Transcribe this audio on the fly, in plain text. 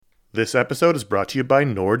This episode is brought to you by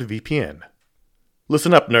NordVPN.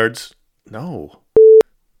 Listen up, nerds. No.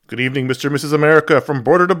 Good evening, Mr. and Mrs. America, from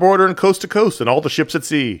border to border and coast to coast and all the ships at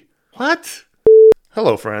sea. What?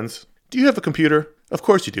 Hello, friends. Do you have a computer? Of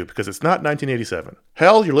course you do, because it's not 1987.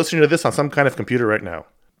 Hell, you're listening to this on some kind of computer right now.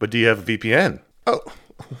 But do you have a VPN? Oh,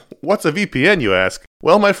 what's a VPN, you ask?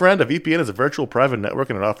 Well, my friend, a VPN is a virtual private network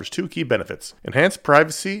and it offers two key benefits: enhanced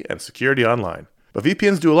privacy and security online. But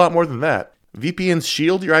VPNs do a lot more than that. VPNs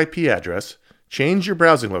shield your IP address, change your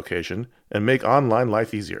browsing location, and make online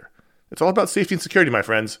life easier. It's all about safety and security, my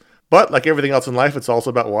friends. But like everything else in life, it's also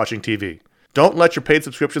about watching TV. Don't let your paid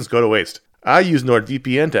subscriptions go to waste. I use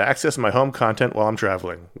NordVPN to access my home content while I'm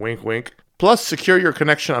traveling. Wink, wink. Plus, secure your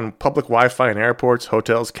connection on public Wi-Fi in airports,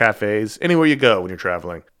 hotels, cafes, anywhere you go when you're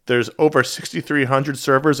traveling. There's over 6,300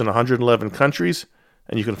 servers in 111 countries,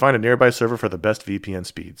 and you can find a nearby server for the best VPN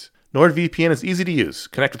speeds. NordVPN is easy to use.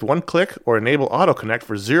 Connect with one click or enable auto-connect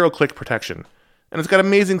for zero-click protection. And it's got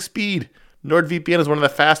amazing speed. NordVPN is one of the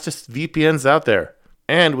fastest VPNs out there.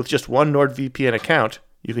 And with just one NordVPN account,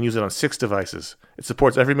 you can use it on 6 devices. It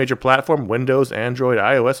supports every major platform: Windows, Android,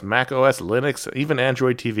 iOS, macOS, Linux, even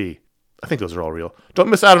Android TV. I think those are all real. Don't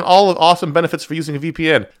miss out on all the awesome benefits for using a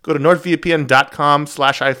VPN. Go to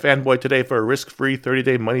nordvpn.com/ifanboy today for a risk-free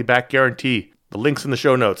 30-day money-back guarantee. The link's in the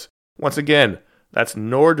show notes. Once again, that's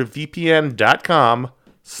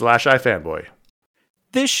nordvpn.com/ifanboy.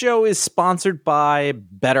 This show is sponsored by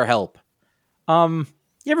BetterHelp. You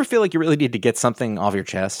ever feel like you really need to get something off your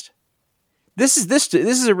chest? This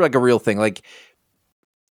is like a real thing. Like,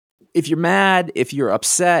 if you're mad, if you're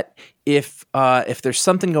upset, if there's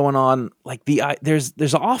something going on, like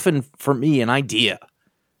there's often for me an idea.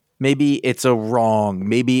 Maybe it's a wrong,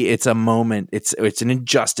 maybe it's a moment, it's an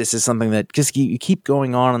injustice, it's something that just you keep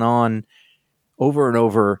going on and on over and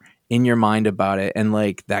over in your mind about it, and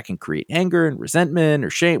like that can create anger and resentment or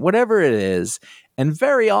shame, whatever it is. And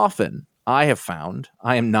very often I have found,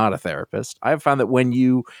 I am not a therapist, I have found that when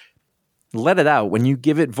you let it out, when you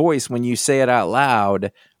give it voice, when you say it out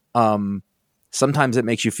loud, sometimes it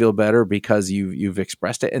makes you feel better because you've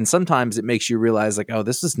expressed it, and sometimes it makes you realize like, oh,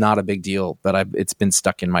 this is not a big deal, but it's been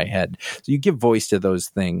stuck in my head. So you give voice to those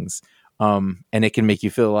things, and it can make you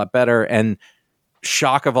feel a lot better. And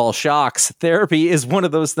shock of all shocks, therapy is one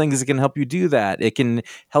of those things that can help you do that. It can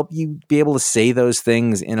help you be able to say those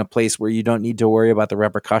things in a place where you don't need to worry about the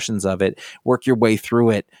repercussions of it, work your way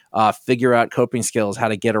through it, figure out coping skills, how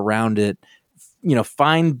to get around it,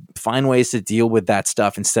 find ways to deal with that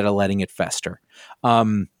stuff instead of letting it fester.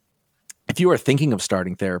 If you are thinking of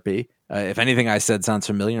starting therapy, if anything I said sounds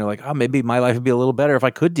familiar, you're like, oh, maybe my life would be a little better if I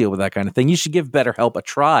could deal with that kind of thing, you should give BetterHelp a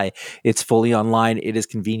try. It's fully online. It is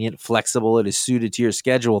convenient, flexible. It is suited to your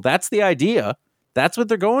schedule. That's the idea. That's what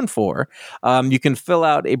they're going for. You can fill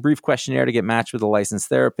out a brief questionnaire to get matched with a licensed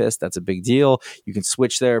therapist. That's a big deal. You can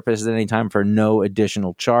switch therapists at any time for no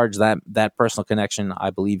additional charge. That personal connection, I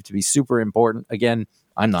believe, to be super important. Again,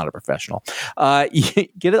 I'm not a professional.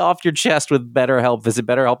 Get it off your chest with BetterHelp. Visit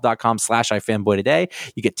BetterHelp.com/ifanboy today.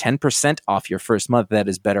 You get 10% off your first month. That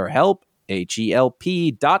is BetterHelp,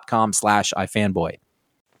 HELP.com/ifanboy.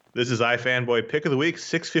 This is iFanboy Pick of the Week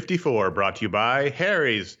 654, brought to you by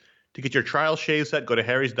Harry's. To get your trial shave set, go to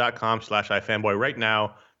harrys.com/ifanboy right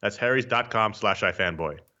now. That's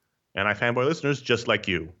harrys.com/ifanboy. And iFanboy listeners just like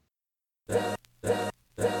you.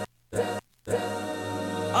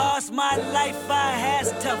 All's my life I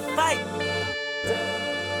has to fight.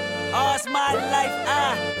 All's my life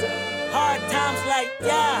hard times like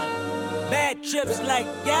yeah, bad trips like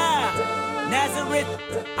yeah. Nazareth,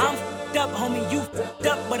 I'm f***ed up, homie, you f***ed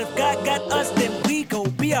up. But if God got us, then we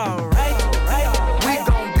gon' be alright. We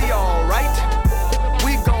gon' be alright.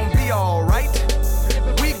 We gon' be alright.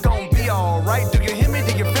 We gon' be alright. Do you hear me?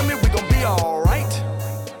 Do you feel me? We gon' be alright.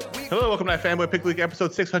 Hello, welcome to iFanboy Pick of the Week,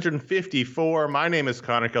 episode 654. My name is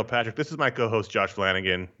Connor Kilpatrick. This is my co-host, Josh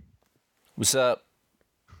Flanagan. What's up?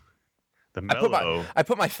 The mellow. I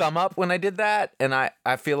put my thumb up when I did that, and I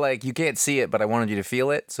feel like you can't see it, but I wanted you to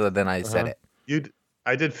feel it, so then I said it.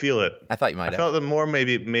 I did feel it. I thought you might have. I felt it more,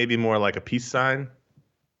 maybe more like a peace sign.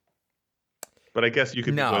 But I guess you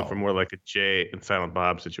could be going for more like a Jay and Silent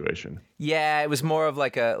Bob situation. Yeah, it was more of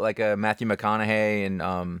like a Matthew McConaughey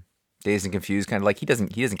and Dazed and Confused, kind of like he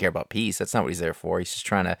doesn't care about peace. That's not what he's there for. He's just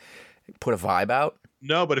trying to put a vibe out.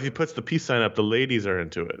 No, but if he puts the peace sign up, the ladies are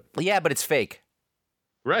into it. Yeah, but it's fake.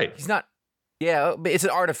 Right. He's not. Yeah, but it's an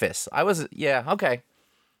artifice. Yeah, okay.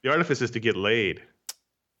 The artifice is to get laid.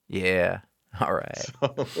 Yeah. All right.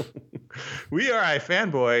 So, we are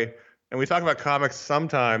iFanboy, and we talk about comics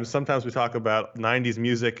sometimes. Sometimes we talk about 90s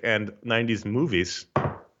music and 90s movies.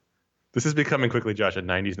 This is becoming quickly, Josh, a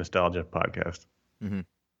 90s nostalgia podcast. Mm-hmm.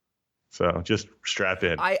 So just strap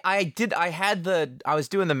in. I was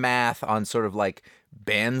doing the math on sort of like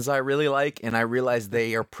bands I really like, and I realized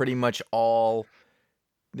they were all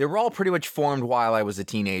pretty much formed while I was a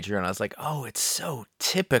teenager, and I was like, oh, it's so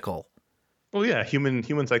typical. Well, yeah,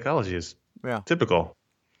 human psychology is typical.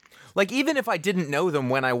 Like, even if I didn't know them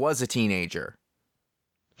when I was a teenager,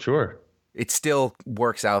 sure, it still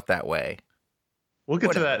works out that way. We'll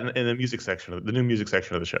get to that in the music section, the new music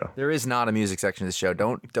section of the show. There is not a music section of the show.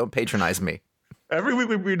 Don't patronize me. Every week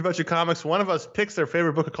we read a bunch of comics. One of us picks their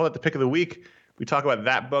favorite book and call it the pick of the week. We talk about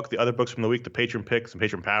that book, the other books from the week, the patron picks and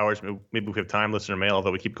patron powers. Maybe we have time, listener mail,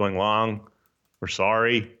 although we keep going long. We're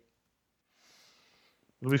sorry.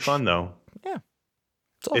 It'll be fun, though. Yeah.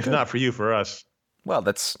 If not for you, for us. Well,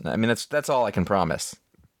 that's all I can promise.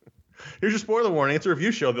 Here's your spoiler warning. It's a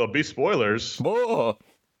review show. There'll be spoilers. Whoa.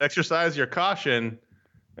 Exercise your caution.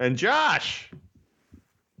 And Josh,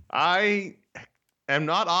 I am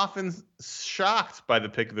not often shocked by the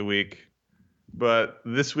pick of the week, but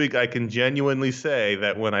this week I can genuinely say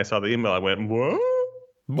that when I saw the email, I went, what?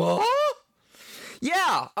 What?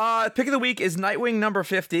 Yeah. Pick of the week is Nightwing number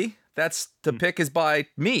 50. The pick is by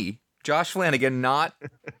me, Josh Flanagan, not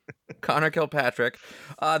Connor Kilpatrick.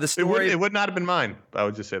 The story it would not have been mine. I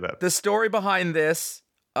would just say that. The story behind this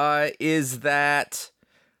is that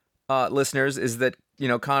listeners is that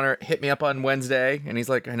Connor hit me up on Wednesday and he's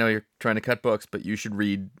like, I know you're trying to cut books, but you should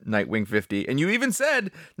read Nightwing 50. And you even said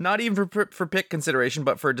not even for pick consideration,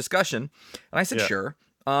 but for discussion. And I said sure.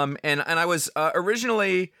 And I was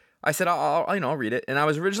originally I said I'll read it. And I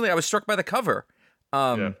was struck by the cover.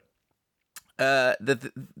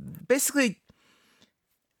 Basically,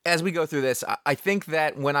 as we go through this, I think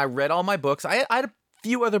that when I read all my books, I had a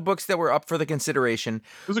few other books that were up for the consideration.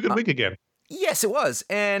 It was a good week again. Yes, it was.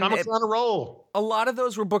 And comics on a roll. A lot of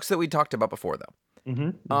those were books that we talked about before, though.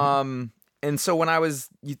 Mm-hmm. And so when I was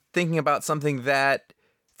thinking about something that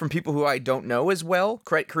from people who I don't know as well,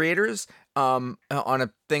 creators, on a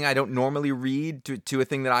thing I don't normally read to a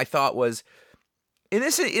thing that I thought was in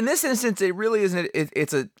this instance, it really isn't.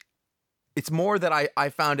 It's more that I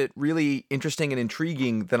found it really interesting and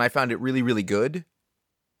intriguing than I found it really, really good,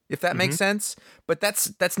 if that makes sense. But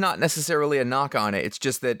that's not necessarily a knock on it. It's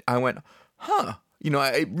just that I went, huh.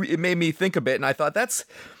 It made me think a bit, and I thought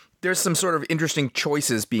there's some sort of interesting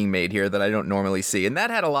choices being made here that I don't normally see, and that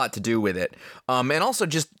had a lot to do with it. And also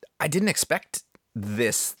just I didn't expect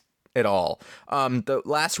this at all. The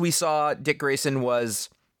last we saw Dick Grayson was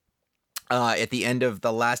at the end of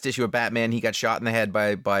the last issue of Batman. He got shot in the head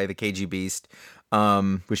by the KG Beast,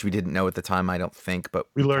 which we didn't know at the time, I don't think. But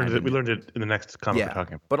we learned it. We learned it in the next comic we're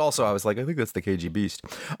talking about. But also, I was like, I think that's the KG Beast.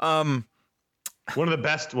 One of the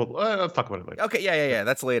best. Well, let's talk about it later. Okay, yeah.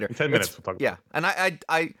 That's later. In 10 minutes, we'll talk about it. Yeah, and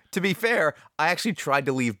I, to be fair, I actually tried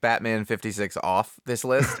to leave Batman 56 off this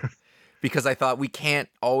list. Because I thought we can't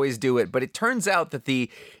always do it. But it turns out that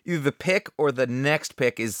either the pick or the next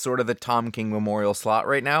pick is sort of the Tom King Memorial slot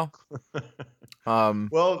right now.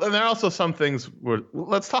 Well, and there are also some things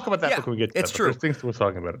let's talk about that book when we get to it's that. True. There's things we're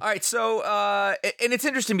talking about. All right, so and it's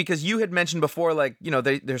interesting because you had mentioned before, like,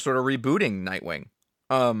 they're sort of rebooting Nightwing.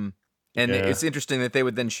 It's interesting that they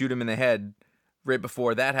would then shoot him in the head right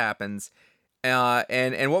before that happens.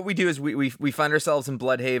 And what we do is we find ourselves in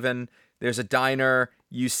Bloodhaven. There's a diner.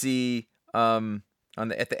 You see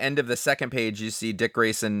at the end of the second page, you see Dick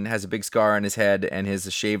Grayson has a big scar on his head and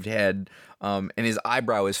his shaved head, and his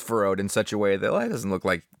eyebrow is furrowed in such a way that it doesn't look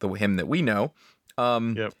like him that we know.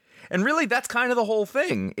 Yep. And really, that's kind of the whole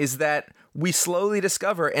thing, is that we slowly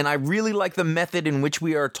discover, and I really like the method in which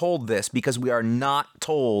we are told this, because we are not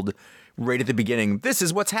told right at the beginning, this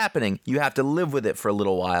is what's happening. You have to live with it for a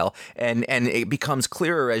little while, and it becomes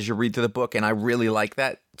clearer as you read through the book, and I really like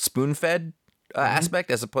that spoon-fed aspect,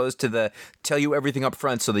 as opposed to the tell you everything up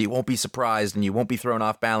front so that you won't be surprised and you won't be thrown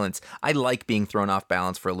off balance. I like being thrown off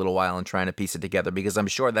balance for a little while and trying to piece it together, because I'm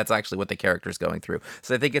sure that's actually what the character's going through.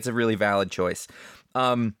 So I think it's a really valid choice.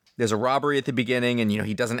 There's a robbery at the beginning, and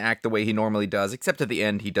he doesn't act the way he normally does, except at the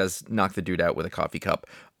end he does knock the dude out with a coffee cup,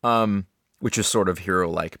 which is sort of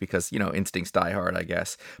hero-like because, instincts die hard, I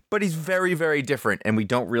guess. But he's very, very different, and we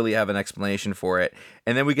don't really have an explanation for it.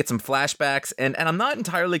 And then we get some flashbacks, and I'm not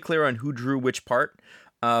entirely clear on who drew which part.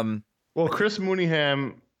 Well, Chris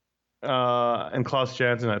Mooneyham and Klaus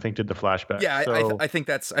Janson, I think, did the flashback. Yeah, so I think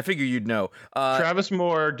I figure you'd know. Travis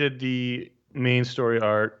Moore did the main story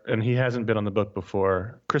art, and he hasn't been on the book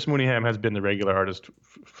before. Chris Mooneyham has been the regular artist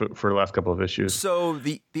for the last couple of issues. So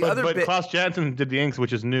but Klaus Janson did the inks,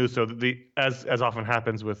 which is new. So as often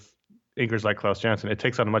happens with inkers like Klaus Janson, it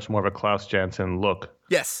takes on much more of a Klaus Janson look.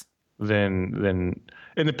 Yes. than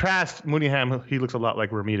in the past. Mooneyham, he looks a lot like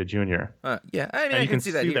Romita Jr. Yeah, I mean, And I you can can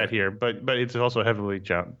see that here. but it's also heavily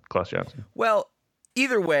Klaus Johnson. Well,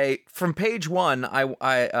 either way, from page one, I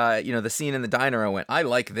the scene in the diner, I went, I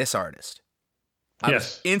like this artist. I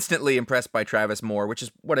was instantly impressed by Travis Moore, which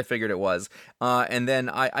is what I figured it was. And then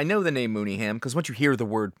I know the name Mooneyham, because once you hear the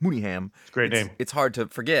word Mooneyham, it's a great name. It's hard to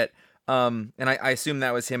forget. And I assume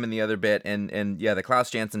that was him in the other bit. And yeah, the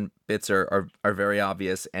Klaus Janson bits are very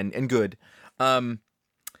obvious and good.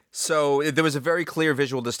 So there was a very clear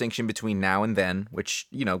visual distinction between now and then, which,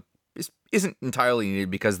 isn't entirely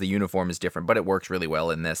needed because the uniform is different, but it works really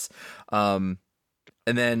well in this. And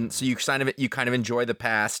then, so you kind of enjoy the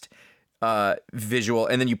past visual,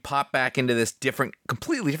 and then you pop back into this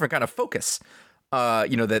completely different kind of focus, that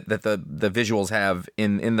the visuals have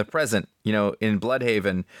in the present, in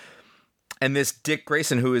Bloodhaven. And this Dick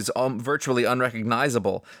Grayson, who is virtually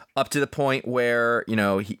unrecognizable, up to the point where,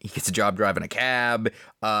 he gets a job driving a cab.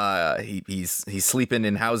 He's sleeping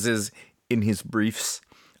in houses in his briefs.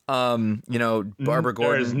 Barbara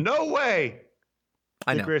Gordon. There's no way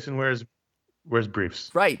I know. Dick Grayson wears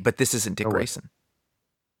briefs. Right, but this isn't Dick Grayson.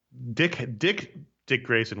 Dick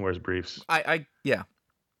Grayson wears briefs. Yeah.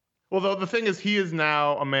 Well, though the thing is, he is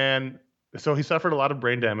now a man. So he suffered a lot of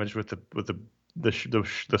brain damage with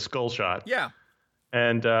the skull shot. Yeah.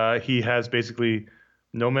 And he has basically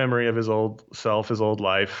no memory of his old self, his old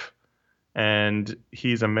life, and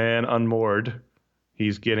he's a man unmoored.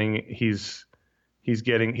 He's doing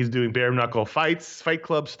bare knuckle fight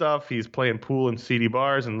club stuff. He's playing pool in seedy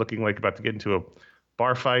bars and looking like about to get into a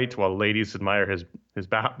bar fight while ladies admire his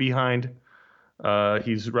behind.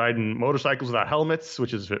 He's riding motorcycles without helmets,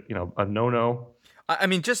 which is a no-no. I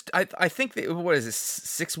mean, I think that, what is this,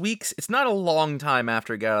 6 weeks? It's not a long time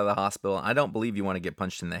after he got out of the hospital. I don't believe you want to get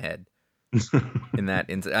punched in the head in that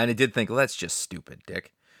incident. And I did think, well, that's just stupid,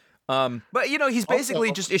 Dick. But he's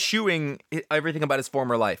basically just eschewing everything about his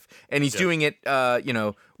former life, and he's doing it,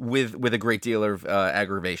 with a great deal of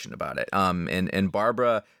aggravation about it. And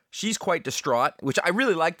Barbara, she's quite distraught, which I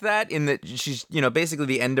really liked that, in that she's, basically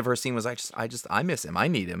the end of her scene was, I miss him, I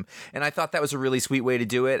need him, and I thought that was a really sweet way to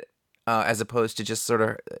do it, as opposed to just sort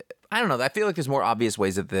of, I don't know. I feel like there's more obvious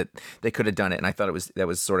ways that they could have done it, and I thought that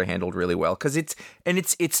was sort of handled really well, because it's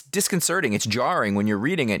disconcerting, it's jarring when you're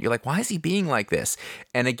reading it. You're like, why is he being like this?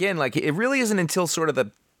 And again, like, it really isn't until sort of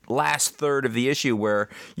the last third of the issue where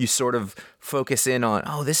you sort of focus in on,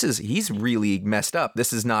 he's really messed up.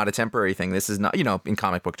 This is not a temporary thing. This is not, in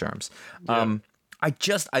comic book terms. Yeah.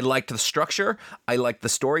 I liked the structure. I liked the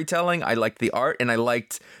storytelling. I liked the art, and I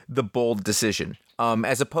liked the bold decision.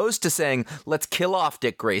 As opposed to saying, let's kill off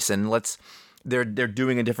Dick Grayson. They're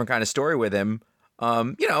doing a different kind of story with him.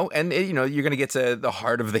 You're going to get to the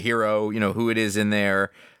heart of the hero, who it is in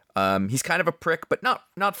there. He's kind of a prick, but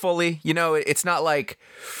not fully. It's not like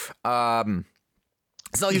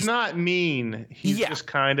he's not mean. He's just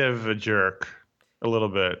kind of a jerk a little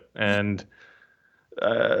bit. And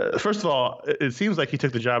first of all, it seems like he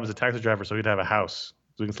took the job as a taxi driver so he'd have a house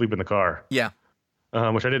so he can sleep in the car. Yeah.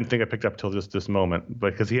 Which I didn't think I picked up till just this moment,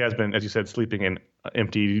 because he has been, as you said, sleeping in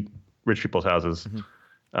empty rich people's houses.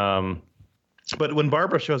 Mm-hmm. But when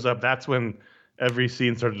Barbara shows up, that's when every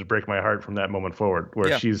scene started to break my heart from that moment forward,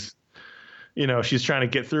 where she's trying to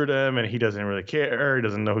get through to him, and he doesn't really care. He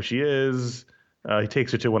doesn't know who she is. He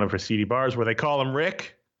takes her to one of her seedy bars where they call him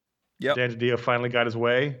Rick. Yep. Dan DiDio finally got his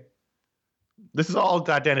way. This is all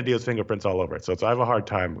got Dan DiDio's fingerprints all over it, so I have a hard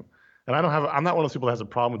time. And I'm not one of those people that has a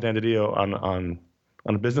problem with Dan DiDio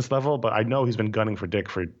on a business level, but I know he's been gunning for Dick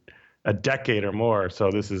for a decade or more. So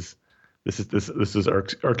this is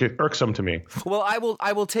irksome to me. Well,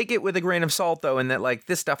 I will take it with a grain of salt, though, in that, like,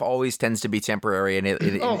 this stuff always tends to be temporary. And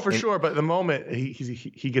sure. But at the moment,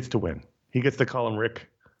 he gets to win. He gets to call him Rick.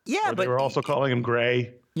 Yeah, but we're also calling him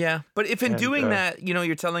Gray. Yeah, but if in doing that,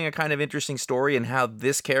 you're telling a kind of interesting story, and how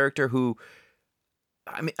this character who.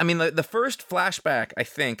 I mean, the first flashback, I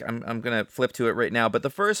think, I'm going to flip to it right now, but the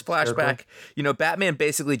first flashback, Batman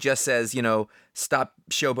basically just says, stop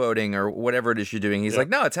showboating or whatever it is you're doing. He's like,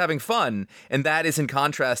 no, it's having fun. And that is in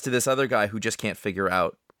contrast to this other guy who just can't figure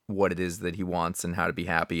out what it is that he wants and how to be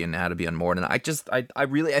happy and how to be unmoored. And I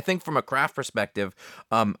think from a craft perspective,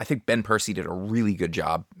 I think Ben Percy did a really good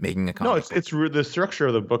job making a comic. No, it's the structure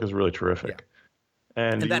of the book is really terrific. Yeah.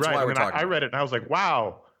 And that's right. why we're talking. I read it and I was like,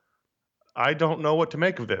 wow. I don't know what to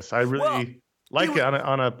make of this. I really like it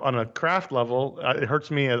on a craft level. It hurts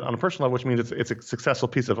me on a personal level, which means it's a successful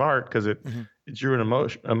piece of art because it drew an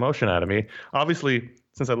emotion out of me. Obviously,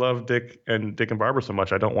 since I love Dick and Barbara so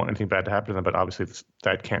much, I don't want anything bad to happen to them. But obviously,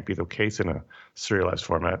 that can't be the case in a serialized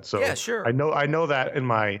format. So yeah, sure. I know that in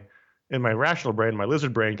my in my rational brain, my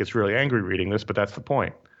lizard brain gets really angry reading this, but that's the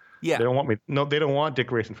point. Yeah. They don't want me. No, they don't want Dick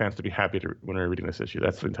Grayson fans to be happy when they're reading this issue.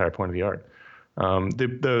 That's the entire point of the art.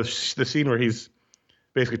 The scene where he's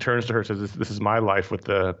basically turns to her and says, "This is my life," with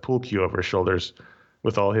the pool cue over his shoulders,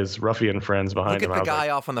 with all his ruffian friends behind him. Look at the guy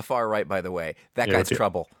off on the far right, by the way. That guy's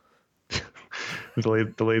trouble.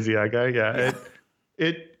 the lazy eye guy. Yeah.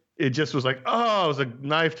 It just was like, oh, it was a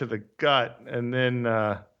knife to the gut, and then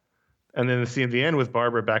the scene at the end with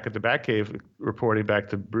Barbara back at the Batcave reporting back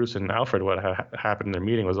to Bruce and Alfred what happened in their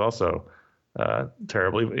meeting was also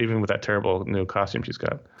terrible, even with that terrible new costume she's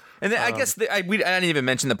got. And then I guess I didn't even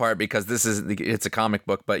mention the part because it's a comic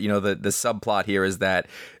book, but the subplot here is that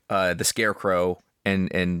the Scarecrow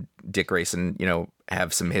and Dick Grayson,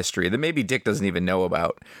 have some history that maybe Dick doesn't even know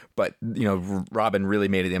about, but Robin really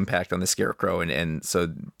made an impact on the Scarecrow, and so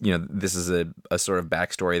this is a sort of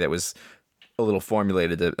backstory that was a little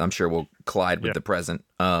formulated that I'm sure will collide with the present.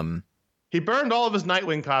 He burned all of his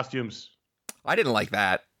Nightwing costumes. I didn't like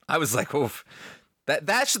that. I was like, oof. That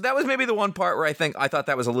was maybe the one part where I thought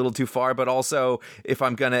that was a little too far, but also if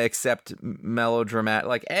I'm gonna accept melodramatic,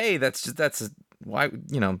 like, hey, why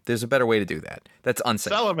there's a better way to do that. That's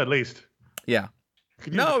unsafe. Sell him at least. Yeah.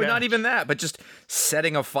 No, not even that, but just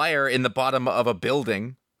setting a fire in the bottom of a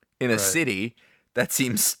building in a city. That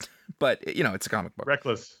seems, but it's a comic book.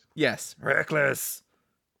 Reckless. Yes, reckless.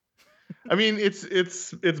 I mean,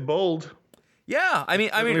 it's bold. Yeah, I mean,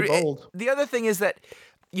 bold. The other thing is that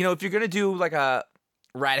if you're gonna do like a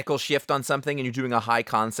radical shift on something and you're doing a high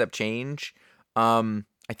concept change, I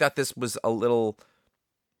thought this was a little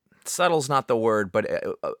subtle's not the word, but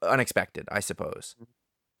unexpected, I suppose.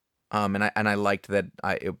 And I liked that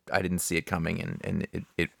I didn't see it coming, and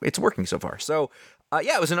it's working so far. So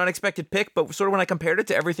it was an unexpected pick, but sort of when I compared it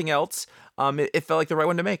to everything else, it felt like the right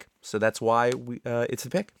one to make. So that's why it's the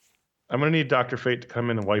pick. I'm gonna need Dr. Fate to come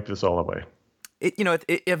in and wipe this all away.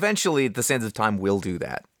 Eventually the Sands of Time will do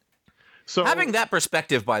that. So having that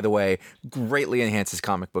perspective, by the way, greatly enhances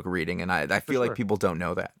comic book reading, and I feel like people don't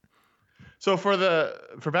know that. So for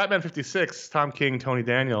Batman 56, Tom King, Tony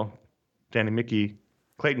Daniel, Danny Mickey,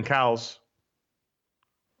 Clayton Cowles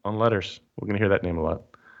on letters. We're going to hear that name a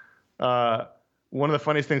lot. One of the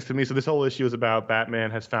funniest things to me, so this whole issue is about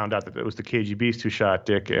Batman has found out that it was the KGBeast who shot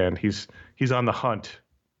Dick, and he's on the hunt.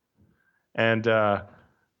 And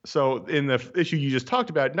so in the issue you just talked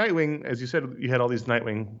about, Nightwing, as you said, you had all these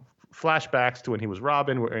Nightwing flashbacks to when he was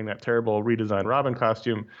Robin, wearing that terrible redesigned Robin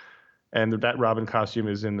costume. And that Robin costume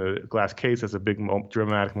is in the glass case as a big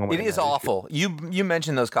dramatic moment. It is awful. You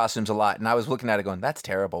mentioned those costumes a lot, and I was looking at it going, that's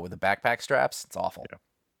terrible with the backpack straps. It's awful. Yeah.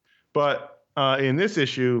 But in this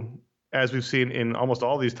issue, as we've seen in almost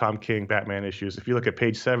all these Tom King Batman issues, if you look at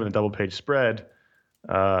page 7, the double page spread,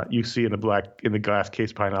 you see in the glass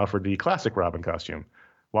case behind Alfred the classic Robin costume.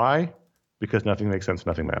 Why? Because nothing makes sense,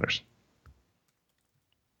 nothing matters.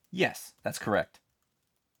 Yes, that's correct.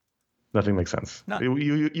 Nothing makes sense. No.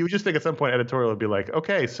 You just think at some point editorial would be like,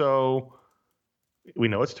 okay, so we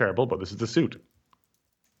know it's terrible, but this is the suit.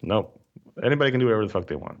 No. Anybody can do whatever the fuck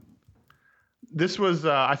they want. This was,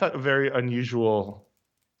 I thought, a very unusual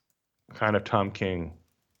kind of Tom King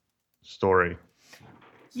story.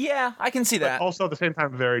 Yeah, I can see that. But also at the same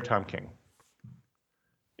time, very Tom King.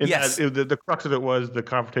 Yes. The crux of it was the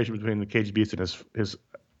confrontation between the KGBeast and his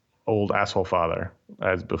old asshole father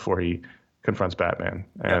before he confronts Batman.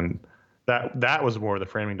 And that was more the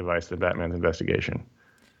framing device than Batman's investigation.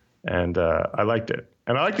 And I liked it.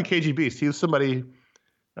 And I liked the KGBeast. He was somebody,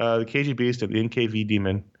 the KGBeast and the NKV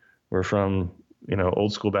Demon were from,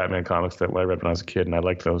 old school Batman comics that I read when I was a kid. And I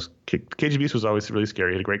liked those. KGBeast was always really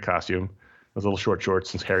scary. He had a great costume. Those little short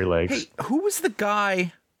shorts and hairy legs. Hey, who was the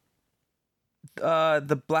guy,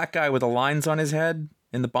 the black guy with the lines on his head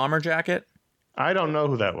in the bomber jacket? I don't know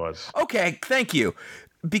who that was. Okay, thank you.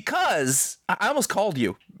 Because I almost called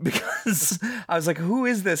you because I was like, who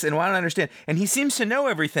is this? And I don't understand. And he seems to know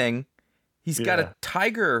everything. He's got a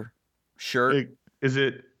tiger shirt.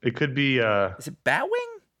 It could be is it Batwing?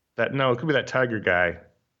 It could be that tiger guy.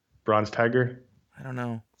 Bronze Tiger? I don't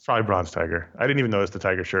know. It's probably Bronze Tiger. I didn't even notice the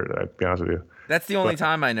tiger shirt, to be honest with you. That's the only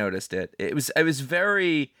time I noticed it. It was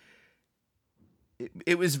very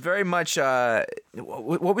much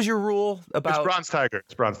what was your rule about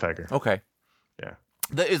It's Bronze Tiger. Okay. Yeah.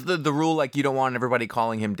 Is the rule like you don't want everybody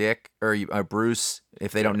calling him Dick or Bruce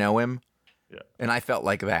if they don't know him? Yeah. And I felt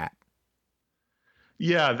like that.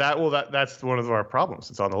 Yeah, that's one of our problems.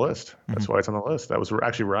 It's on the list. That's why it's on the list. That was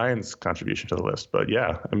actually Ryan's contribution to the list. But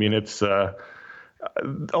yeah, I mean, it's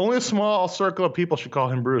only a small circle of people should call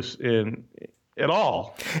him Bruce at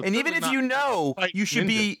all. And even if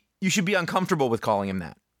you should be uncomfortable with calling him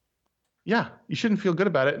that. Yeah, you shouldn't feel good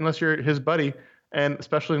about it unless you're his buddy, and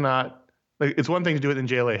especially not like it's one thing to do it in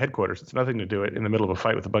JLA headquarters. It's another thing to do it in the middle of a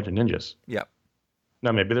fight with a bunch of ninjas. Yep.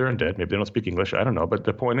 Now maybe they're undead, maybe they don't speak English. I don't know, but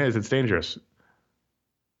the point is, it's dangerous.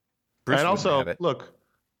 Bruce And wouldn't also, have it. look,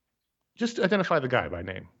 just identify the guy by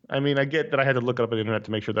name. I mean, I get that I had to look it up on the internet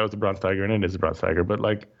to make sure that was the Bronze Tiger, and it is the Bronze Tiger, but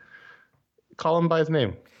like, call him by his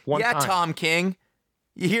name. One time. Tom King.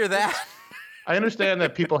 You hear that? I understand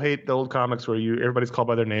that people hate the old comics where everybody's called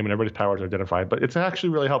by their name and everybody's powers are identified, but it's actually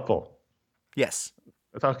really helpful. Yes.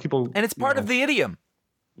 That's how people. And it's part of the idiom.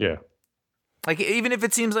 Yeah. Like, even if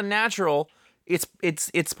it seems unnatural,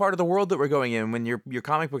 it's part of the world that we're going in. When your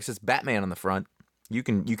comic book says Batman on the front, you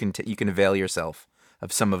can avail yourself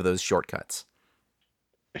of some of those shortcuts.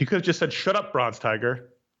 He could have just said, "Shut up, Bronze Tiger."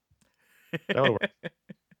 That would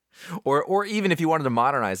work. Or even if you wanted to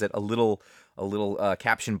modernize it, a little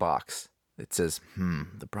caption box that says,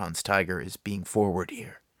 the Bronze Tiger is being forward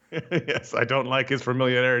here. Yes, I don't like his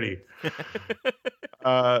familiarity.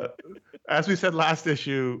 As we said last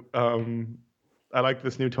issue, I like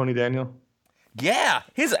this new Tony Daniel. Yeah,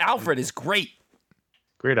 his Alfred is great.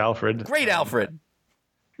 Great Alfred. Great Alfred.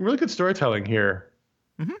 Really good storytelling here.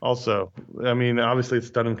 Also, I mean, obviously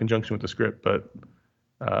it's done in conjunction with the script, but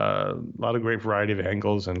a lot of great variety of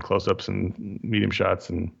angles and close-ups and medium shots.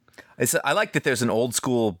 And I like that there's an old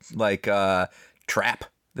school trap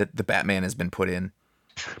that the Batman has been put in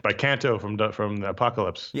by Kanto from the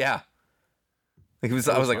Apocalypse. Yeah, I was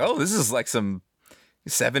like, oh, this is like some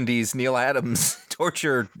 70s Neil Adams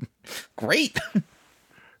torture. Great.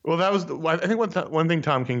 Well, that was I think one thing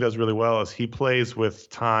Tom King does really well is he plays with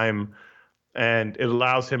time. And it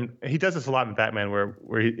allows him. He does this a lot in Batman, where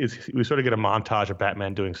we sort of get a montage of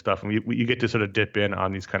Batman doing stuff, and you get to sort of dip in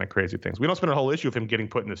on these kind of crazy things. We don't spend a whole issue of him getting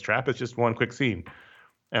put in this trap. It's just one quick scene,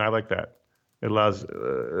 and I like that. It allows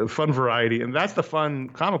fun variety, and that's the fun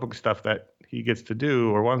comic book stuff that he gets to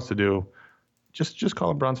do or wants to do. Just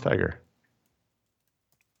call him Bronze Tiger.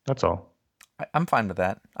 That's all. I'm fine with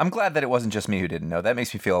that. I'm glad that it wasn't just me who didn't know. That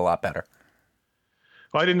makes me feel a lot better.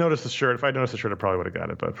 Well, I didn't notice the shirt. If I noticed the shirt, I probably would have got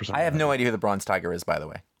it. But for some I have no idea who the Bronze Tiger is, by the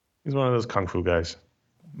way. He's one of those kung fu guys.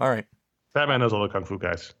 All right. Batman knows all the kung fu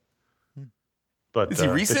guys. But is he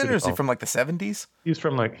recent or is he from like the 70s? He's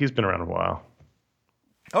been around a while.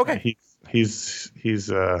 Okay. He's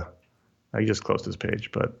I just closed his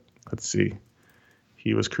page, but let's see.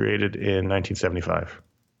 He was created in 1975.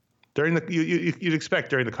 During you'd expect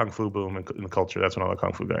during the kung fu boom in the culture, that's when all the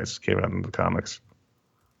kung fu guys came out in the comics,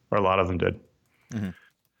 or a lot of them did. Mm-hmm.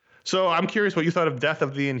 So I'm curious what you thought of Death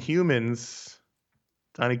of the Inhumans.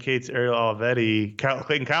 Donny Cates, Ariel Olivetti,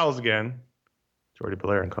 Clayton Cowles again, Jordy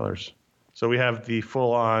Belair in colors. So we have the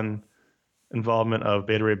full-on involvement of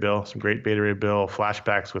Beta Ray Bill, some great Beta Ray Bill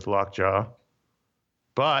flashbacks with Lockjaw.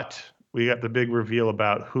 But we got the big reveal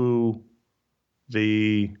about who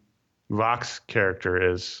the Vox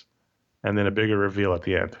character is, and then a bigger reveal at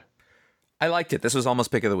the end. I liked it. This was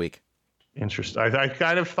almost pick of the week. Interesting. I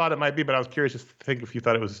kind of thought it might be, but I was curious just to think if you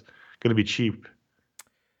thought it was going to be cheap.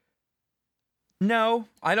 No,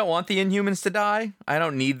 I don't want the Inhumans to die. I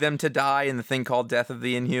don't need them to die in the thing called Death of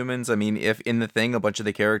the Inhumans. I mean, if in the thing a bunch of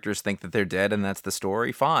the characters think that they're dead and that's the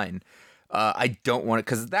story, fine. I don't want it,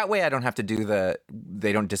 because that way I don't have to do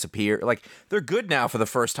they don't disappear. Like, they're good now for the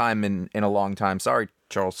first time in a long time. Sorry,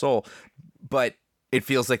 Charles Soule. But it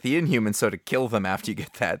feels like the Inhumans, so to kill them after you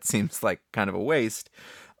get that seems like kind of a waste.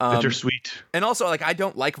 Bittersweet. And also, like, I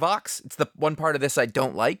don't like Vox. It's the one part of this I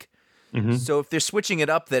don't like. Mm-hmm. So if they're switching it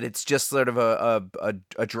up, that it's just sort of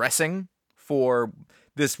a dressing for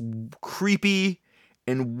this creepy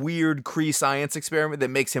and weird Kree science experiment that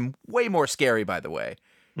makes him way more scary, by the way.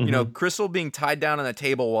 Mm-hmm. You know, Crystal being tied down on a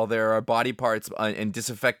table while there are body parts and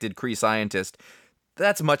disaffected Kree scientist,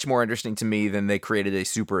 that's much more interesting to me than they created a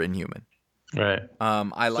super Inhuman. Right.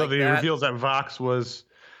 I like so the that. reveals that Vox was,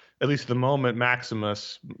 at least at the moment,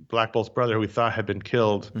 Maximus, Black Bolt's brother, who we thought had been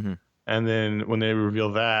killed. Mm-hmm. And then when they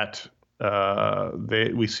reveal that,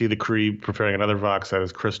 we see the Kree preparing another Vox that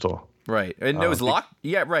is Crystal. Right. And it was locked.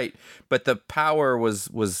 Yeah, right. But the power was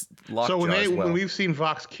locked. So when we've seen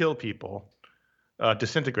Vox kill people,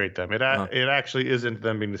 disintegrate them, it actually isn't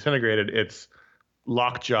them being disintegrated. It's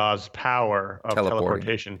Lockjaw's power of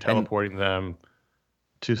teleportation, teleporting them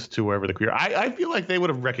to wherever the Kree are. I feel like they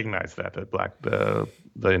would have recognized that, the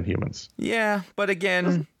Inhumans. Yeah, but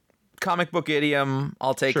again, comic book idiom.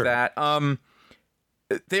 I'll take that. One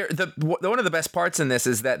of the best parts in this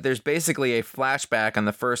is that there's basically a flashback on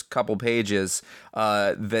the first couple pages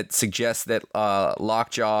that suggests that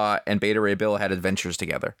Lockjaw and Beta Ray Bill had adventures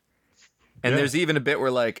together. And Yeah. there's even a bit where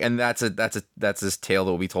like, and that's this tale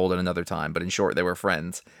that will be told at another time. But in short, they were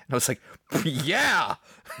friends. And I was like, yeah.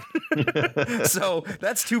 So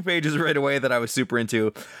that's 2 pages right away that I was super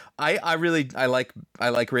into. I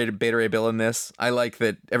like rated Beta Ray Bill in this. I like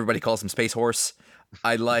that everybody calls him Space Horse.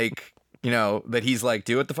 I like, that he's like,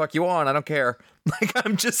 do what the fuck you want. I don't care. Like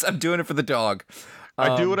I'm doing it for the dog.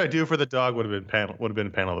 I do what I do for the dog would have been panel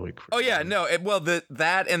of the week. Oh yeah, no.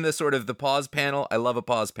 That and the sort of the pause panel. I love a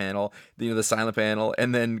pause panel. The silent panel,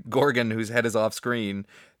 and then Gorgon, whose head is off screen.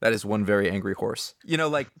 That is one very angry horse.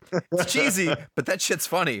 Like it's cheesy, but that shit's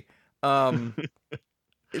funny.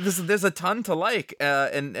 There's a ton to like,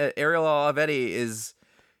 and Ariel Olivetti is,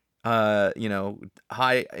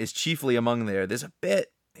 is chiefly among there. There's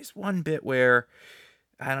one bit where.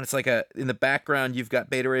 I don't know, it's like in the background, you've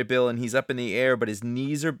got Beta Ray Bill and he's up in the air, but his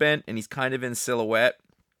knees are bent and he's kind of in silhouette.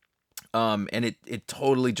 And it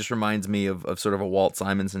totally just reminds me of sort of a Walt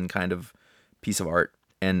Simonson kind of piece of art.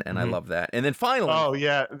 And I love that. And then finally. Oh,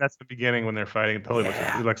 yeah. That's the beginning when they're fighting. It totally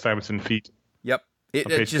looks like Simonson feet. Yep.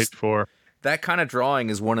 Page 4. That kind of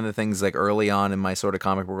drawing is one of the things like early on in my sort of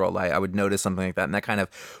comic world, I would notice something like that. And that kind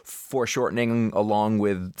of foreshortening along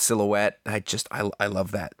with silhouette. I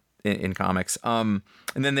love that. In comics, and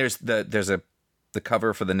then there's the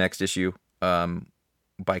cover for the next issue,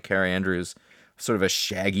 by Carrie Andrews, sort of a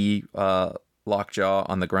shaggy Lockjaw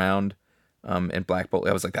on the ground, and Black Bolt.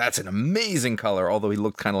 I was like, that's an amazing color. Although he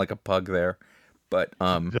looked kind of like a pug there, but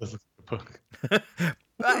He does look like a pug.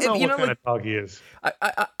 I don't know what kind of dog he is.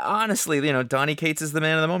 I honestly, Donny Cates is the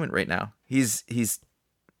man of the moment right now. He's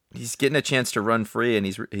getting a chance to run free, and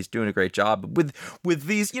he's doing a great job with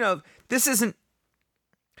these.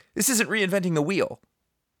 This isn't reinventing the wheel.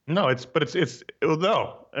 No, it's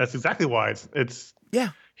no. That's exactly why it's. Yeah.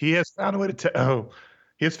 He has found a way to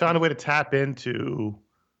tap into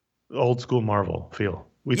the old school Marvel feel.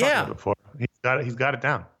 We talked about it before. He's got it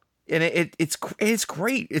down. And it's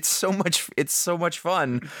great. It's so much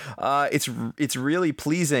fun. It's really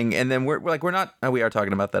pleasing. And then we're not. We are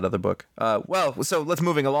talking about that other book. So let's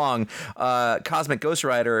moving along. Cosmic Ghost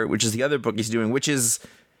Rider, which is the other book he's doing, which is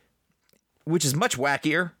much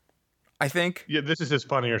wackier, I think. Yeah, this is his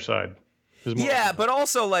funnier side. Yeah, but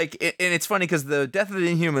also like, and it's funny because the Death of the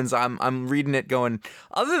Inhumans, I'm reading it going,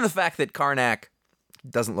 other than the fact that Karnak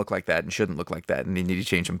doesn't look like that and shouldn't look like that, and they need to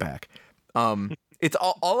change him back. It's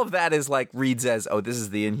all of that is like reads as, oh, this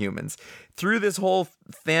is the Inhumans. Through this whole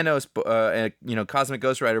Thanos, Cosmic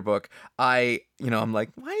Ghost Rider book, I'm like,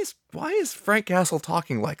 why is Frank Castle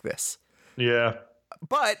talking like this? Yeah,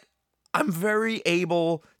 but I'm very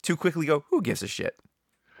able to quickly go, who gives a shit?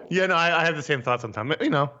 Yeah, no, I have the same thought sometimes.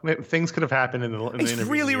 Things could have happened in the He's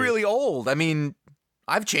intervening really, years. really old. I mean,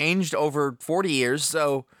 I've changed over 40 years,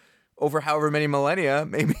 so over however many millennia,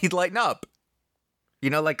 maybe he'd lighten up.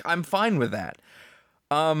 I'm fine with that.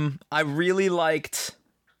 I liked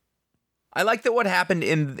that what happened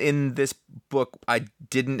in this book I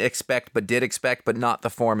didn't expect, but did expect, but not the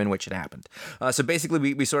form in which it happened. So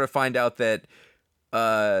basically, we sort of find out that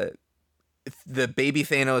the baby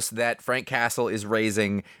Thanos that Frank Castle is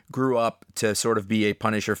raising grew up to sort of be a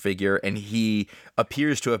Punisher figure, and he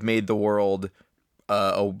appears to have made the world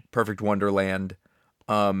a perfect wonderland.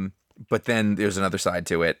 But then there's another side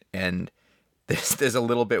to it, and there's a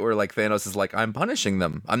little bit where like Thanos is like, I'm punishing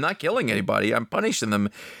them. I'm not killing anybody. I'm punishing them.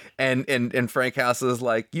 And Frank Castle is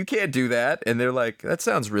like, you can't do that. And they're like, that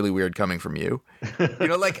sounds really weird coming from you.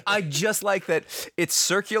 I just like that it's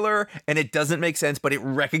circular and it doesn't make sense, but it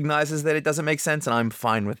recognizes that it doesn't make sense. And I'm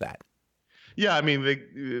fine with that. Yeah, I mean,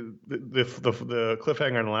 the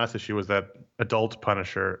cliffhanger in the last issue was that adult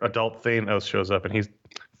Thanos shows up, and he's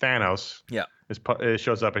Thanos. Yeah.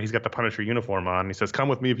 Shows up and he's got the Punisher uniform on. He says, "Come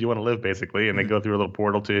with me if you want to live," basically, and they go through a little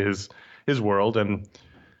portal to his world, and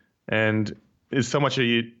it's so much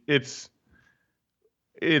it's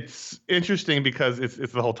interesting because it's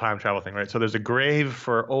the whole time travel thing, right? So there's a grave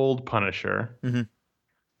for old Punisher,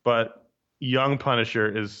 but young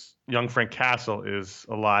Frank Castle is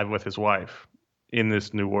alive with his wife in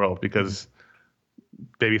this new world because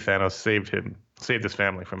baby Thanos saved his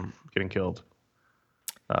family from getting killed.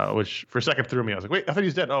 Which for a second threw me. I was like, wait, I thought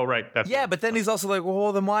he's dead. Oh, right. But then he's also like,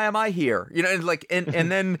 well, then why am I here? And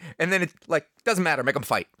then it's like, doesn't matter. Make them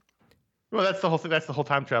fight. Well, that's the whole thing. That's the whole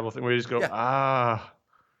time travel thing where you just go, But I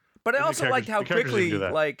also liked how quickly,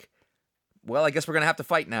 like, well, I guess we're going to have to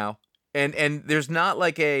fight now. And there's not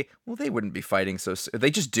like well, they wouldn't be fighting. So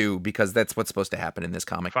they just do because that's what's supposed to happen in this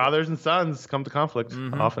comic. Fathers and sons come to conflict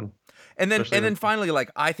often. And then finally, like,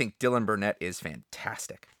 I think Dylan Burnett is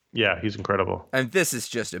fantastic. Yeah, he's incredible. And this is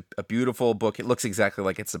just a beautiful book. It looks exactly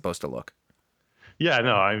like it's supposed to look. Yeah,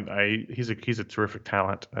 no, he's a terrific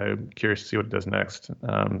talent. I'm curious to see what he does next,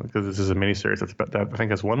 because this is a miniseries that's about that. I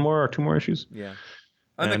think has one more or two more issues. Yeah.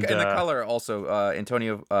 And, And the color also,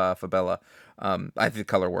 Antonio Fabella. I think the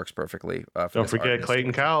color works perfectly. For don't this forget artist.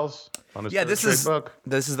 Clayton Cowles on his This third is book.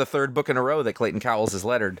 This is the third book in a row that Clayton Cowles has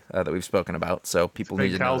lettered that we've spoken about. So people need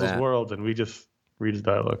to know Cowles' that. world, and we just read his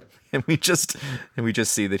dialogue. And we just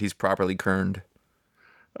see that he's properly kerned.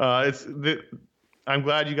 I'm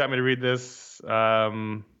glad you got me to read this.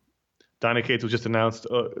 Donny Cates was just announced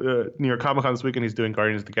New York Comic Con this weekend. He's doing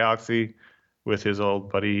Guardians of the Galaxy with his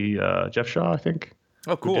old buddy Jeff Shaw, I think.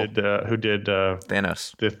 Oh, cool. Who did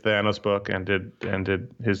Thanos. the Thanos book and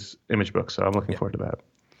did his Image book. So I'm looking forward to that.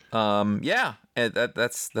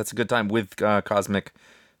 That's a good time with Cosmic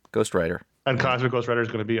Ghost Rider. And Cosmic Ghost Rider is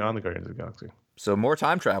going to be on the Guardians of the Galaxy. So more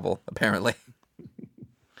time travel, apparently.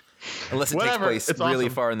 Unless it Whatever, takes place it's really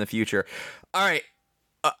awesome. far in the future. All right.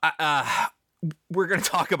 We're going to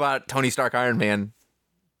talk about Tony Stark Iron Man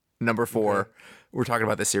number 4. Okay. We're talking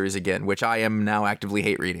about this series again, which I am now actively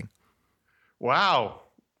hate reading. Wow.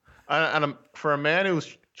 And for a man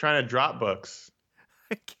who's trying to drop books.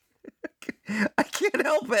 I can't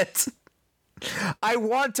help it. I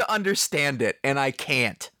want to understand it, and I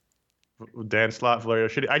can't. Dan Slott, Valerio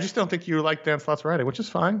Shitty. I just don't think you like Dan Slott's writing, which is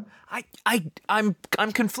fine. I'm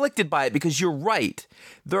conflicted by it because you're right.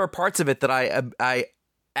 There are parts of it that I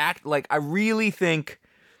act like I really think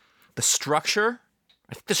the structure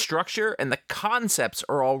and the concepts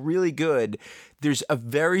are all really good. There's a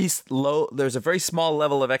very small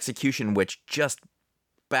level of execution which just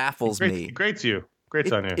baffles me. It grates you.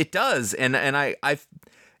 Grates on you. It does, and I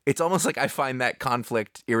it's almost like I find that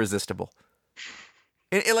conflict irresistible.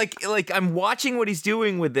 Like I'm watching what he's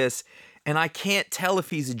doing with this, and I can't tell if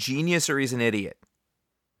he's a genius or he's an idiot.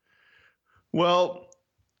 Well,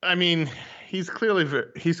 I mean, he's clearly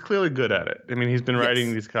good at it. I mean, he's been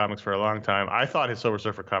writing these comics for a long time. I thought his Silver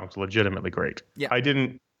Surfer comics were legitimately great. Yeah.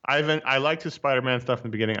 I liked his Spider-Man stuff in the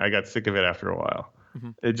beginning. I got sick of it after a while. Mm-hmm.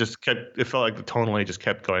 It felt like the tonally just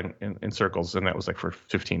kept going in circles, and that was like for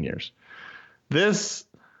 15 years. This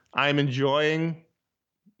I'm enjoying.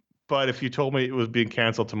 But if you told me it was being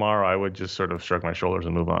canceled tomorrow, I would just sort of shrug my shoulders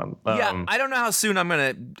and move on. Yeah, I don't know how soon I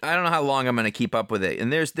don't know how long I'm gonna keep up with it. And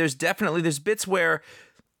there's definitely bits where,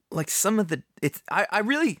 like some of the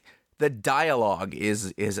the dialogue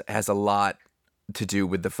has a lot to do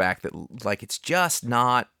with the fact that like it's just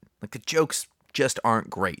not like the jokes just aren't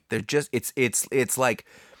great. They're just it's like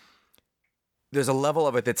there's a level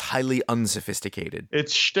of it that's highly unsophisticated.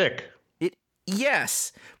 It's shtick.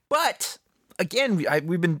 Yes, but. Again,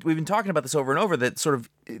 we've been talking about this over and over, that sort of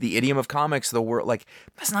the idiom of comics, the world, like,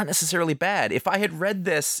 that's not necessarily bad. If I had read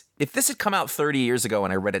this, if this had come out 30 years ago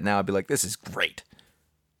and I read it now, I'd be like, this is great.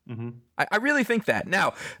 Mm-hmm. I really think that.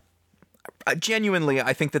 Now, genuinely,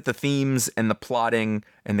 I think that the themes and the plotting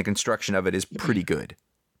and the construction of it is pretty good.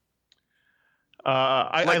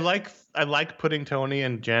 I like putting Tony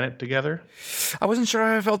and Janet together. I wasn't sure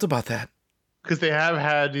how I felt about that. Because they have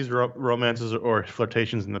had these romances or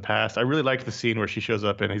flirtations in the past. I really liked the scene where she shows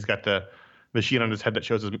up and he's got the machine on his head that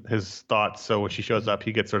shows his thoughts. So when she shows up,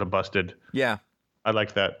 he gets sort of busted. Yeah. I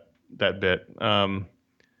like that bit. And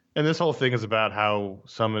this whole thing is about how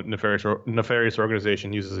some nefarious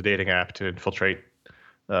organization uses a dating app to infiltrate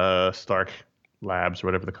Stark Labs or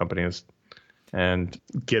whatever the company is, and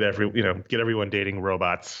get everyone dating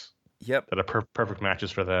robots. Yep. That are perfect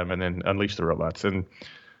matches for them, and then unleash the robots. And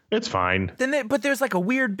it's fine. But there's like a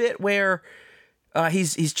weird bit where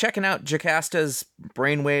he's checking out Jocasta's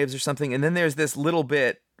brainwaves or something, and then there's this little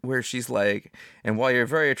bit where she's like, and while you're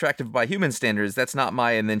very attractive by human standards, that's not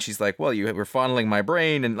my, and then she's like, well, you were fondling my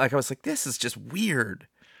brain, and like I was like, this is just weird.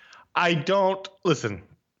 Listen,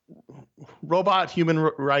 robot human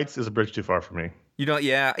rights is a bridge too far for me. You know,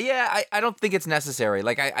 I don't think it's necessary.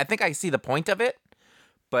 Like, I think I see the point of it,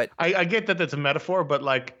 but... I get that that's a metaphor, but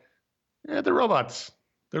like, they're robots.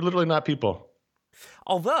 They're literally not people.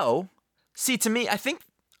 Although, see, to me, I think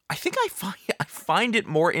I find it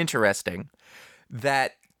more interesting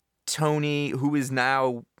that Tony, who is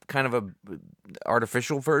now kind of a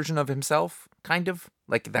artificial version of himself, kind of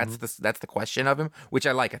like that's the question of him, which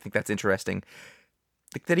I like. I think that's interesting.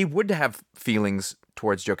 Like, that he would have feelings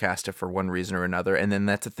towards Jocasta for one reason or another, and then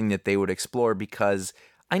that's a thing that they would explore, because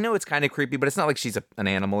I know it's kind of creepy, but it's not like she's an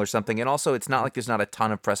animal or something, and also it's not like there's not a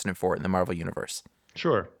ton of precedent for it in the Marvel universe.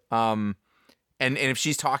 Sure. And if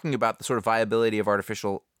she's talking about the sort of viability of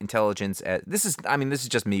artificial intelligence, this is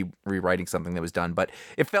just me rewriting something that was done, but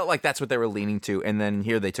it felt like that's what they were leaning to, and then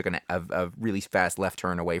here they took a really fast left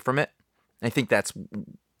turn away from it. I think that's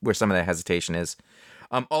where some of that hesitation is.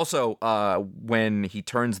 Also, when he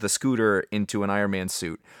turns the scooter into an Iron Man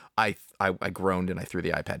suit, I groaned and I threw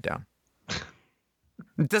the iPad down.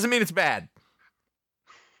 It doesn't mean it's bad.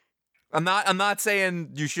 I'm not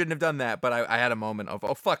saying you shouldn't have done that, but I had a moment of,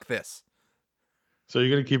 oh, fuck this. So you're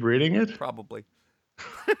going to keep reading it? Probably.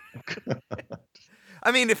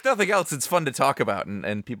 I mean, if nothing else, it's fun to talk about,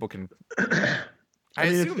 and people can... I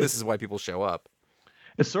assume this is why people show up.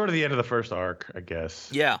 It's sort of the end of the first arc, I guess.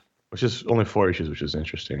 Yeah. Which is only 4 issues, which is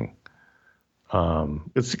interesting.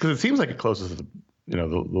 It's because it seems like it closes the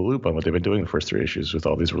loop on what they've been doing the first 3 issues with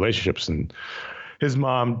all these relationships, and his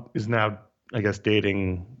mom is now, I guess,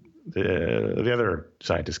 dating the other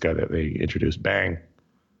scientist guy that they introduced, Bang.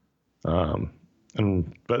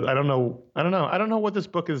 But I don't know what this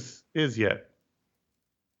book is yet.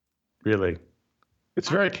 Really. It's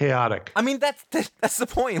very chaotic. I mean, that's the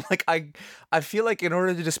point. Like, I feel like in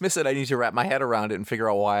order to dismiss it, I need to wrap my head around it and figure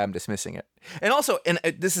out why I'm dismissing it. And also,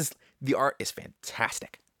 the art is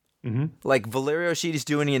fantastic. Mm-hmm. Like, Valerio Schiti's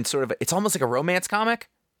doing it in sort of, it's almost like a romance comic.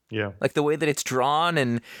 Yeah. Like the way that it's drawn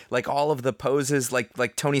and like all of the poses,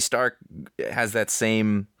 like Tony Stark has that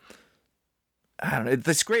same, I don't know,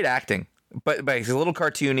 it's great acting. But it's a little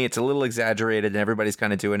cartoony, it's a little exaggerated, and everybody's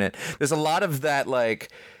kind of doing it. There's a lot of that, like,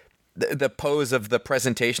 the pose of the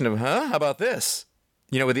presentation of, how about this?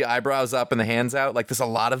 You know, with the eyebrows up and the hands out. Like, there's a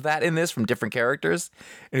lot of that in this from different characters.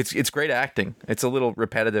 And it's great acting. It's a little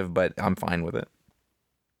repetitive, but I'm fine with it.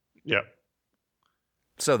 Yeah.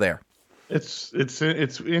 So there. It's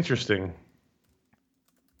interesting.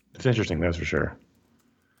 It's interesting, that's for sure.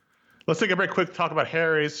 Let's take a break quick to talk about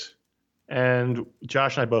Harry's. And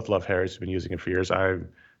Josh and I both love Harry's. We've been using it for years. I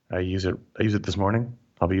use it this morning.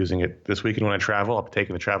 I'll be using it this weekend when I travel. I'll be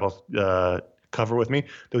taking the travel cover with me.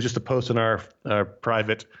 There was just a post in our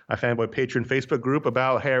private iFanboy Patreon Facebook group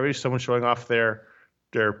about Harry's. Someone showing off their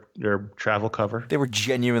travel cover. They were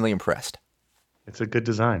genuinely impressed. It's a good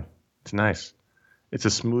design. It's nice. It's a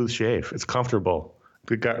smooth shave. It's comfortable.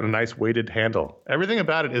 It's got a nice weighted handle. Everything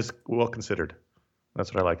about it is well considered.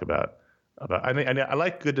 That's what I like about. I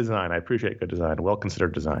like good design. I appreciate good design, well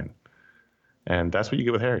considered design, and that's what you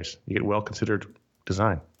get with Harry's. You get well considered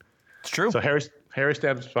design. It's true. So Harry's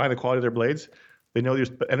stands behind the quality of their blades. They know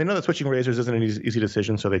that switching razors isn't an easy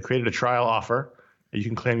decision, so they created a trial offer. You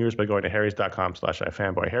can claim yours by going to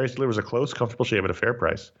harrys.com/ifanboy. Harry's delivers a close, comfortable shave at a fair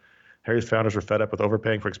price. Harry's founders were fed up with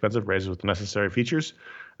overpaying for expensive razors with the necessary features.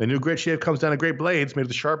 The new great shave comes down to great blades made of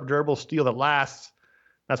the sharp, durable steel that lasts.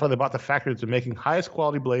 That's why they bought the factory that's been making highest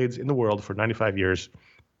quality blades in the world for 95 years.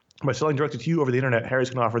 By selling directly to you over the internet, Harry's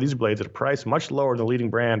can offer these blades at a price much lower than the leading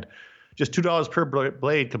brand, just $2 per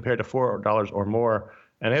blade compared to $4 or more.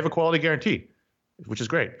 And they have a quality guarantee, which is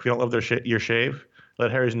great. If you don't love your shave,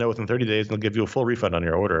 let Harry's know within 30 days and they'll give you a full refund on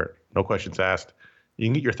your order. No questions asked. You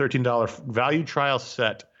can get your $13 value trial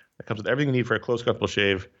set that comes with everything you need for a close, comfortable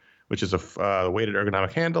shave, which is a weighted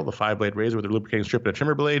ergonomic handle, the 5-blade razor with a lubricating strip and a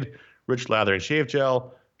trimmer blade, rich lather and shave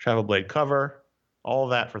gel, travel blade cover, all of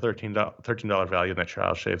that for $13 value in that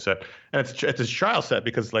trial shave set. And it's a trial set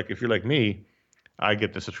because, like, if you're like me, I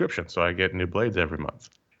get the subscription, so I get new blades every month,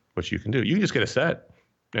 which you can do. You can just get a set,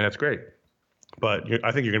 and that's great. But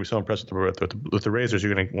I think you're going to be so impressed with the razors,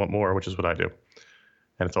 you're going to want more, which is what I do.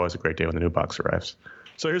 And it's always a great day when the new box arrives.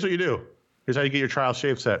 So here's what you do. Here's how you get your trial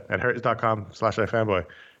shave set at harrys.com/ifanboy.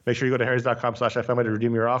 Make sure you go to harrys.com/ifanboy to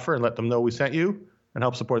redeem your offer and let them know we sent you and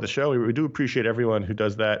help support the show. We do appreciate everyone who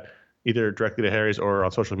does that, either directly to Harry's or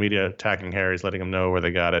on social media, tagging Harry's, letting them know where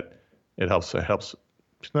they got it. It helps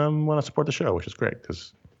them want to support the show, which is great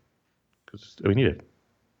because we need it.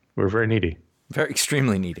 We're very needy. Very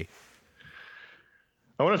extremely needy.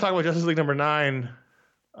 I want to talk about Justice League number 9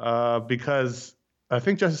 because I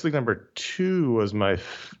think Justice League number 2 was the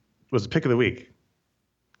pick of the week.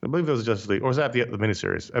 I believe there was a Justice League, or was that the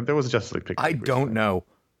miniseries? There was a Justice League pick. I don't know.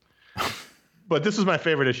 But this was my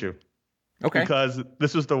favorite issue. Okay. Because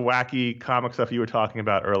this was the wacky comic stuff you were talking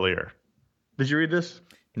about earlier. Did you read this?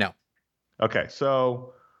 No. Okay,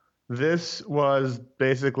 so this was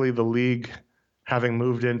basically the League having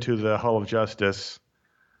moved into the Hall of Justice,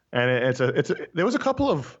 and there was a couple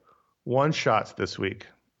of one shots this week,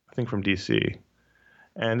 I think from DC,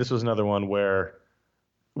 and this was another one where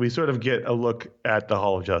we sort of get a look at the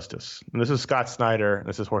Hall of Justice. And this is Scott Snyder, and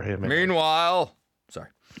this is Jorge Jimenez. Meanwhile, sorry,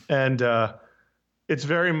 and it's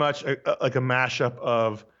very much like a mashup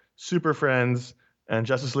of Super Friends and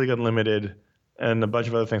Justice League Unlimited and a bunch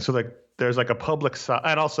of other things. So like there's like a public side,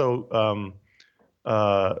 and also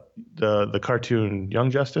the cartoon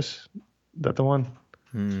Young Justice. Is that the one?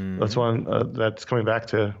 That's one that's coming back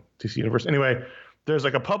to DC Universe. Anyway, there's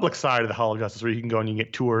like a public side of the Hall of Justice where you can go and you can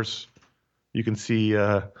get tours. You can see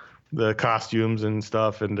the costumes and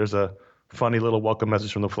stuff, and there's a funny little welcome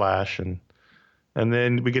message from the Flash, and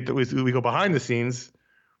then we go behind the scenes,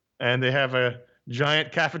 and they have a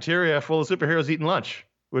giant cafeteria full of superheroes eating lunch,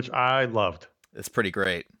 which I loved, It's pretty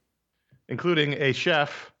great. including a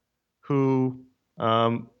chef who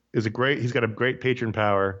he's got a great patron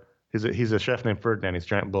power. He's a chef named Ferdinand. He's a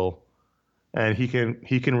giant bull, and he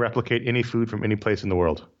can replicate any food from any place in the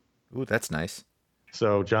world. Ooh, that's nice.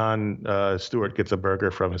 So John Stewart gets a burger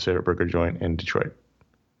from his favorite burger joint in Detroit,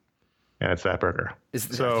 and it's that burger.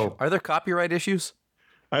 Are there copyright issues?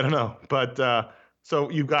 I don't know, but so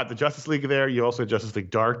you've got the Justice League there. You also have Justice League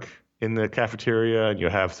Dark in the cafeteria, and you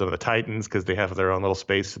have some of the Titans because they have their own little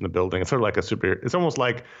space in the building. It's sort of like it's almost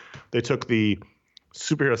like they took the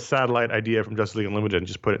superhero satellite idea from Justice League Unlimited and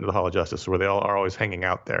just put it into the Hall of Justice, where they all are always hanging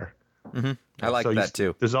out there. Mm-hmm. I like that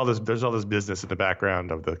too. There's all this business in the background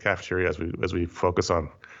of the cafeteria as we focus on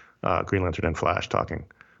Green Lantern and Flash talking.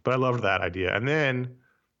 But I loved that idea. And then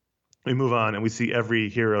we move on and we see every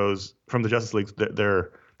heroes from the Justice League.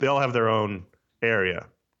 They all have their own area,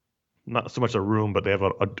 not so much a room, but they have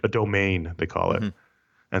a domain, they call it.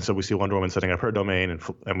 And so we see Wonder Woman setting up her domain,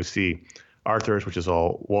 and we see Arthur's, which is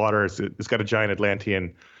all water. It's got a giant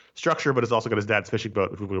Atlantean structure, but it's also got his dad's fishing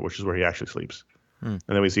boat, which is where he actually sleeps. And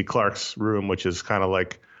then we see Clark's room, which is kind of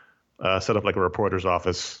like set up like a reporter's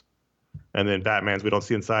office. And then Batman's, we don't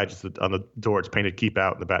see inside, just on the door, it's painted "Keep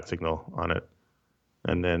Out" and the bat signal on it.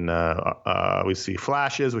 And then we see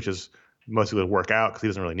Flash's, which is mostly to work out because he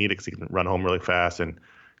doesn't really need it because he can run home really fast. And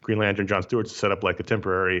Green Lantern, John Stewart's set up like a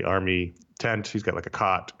temporary army tent. He's got like a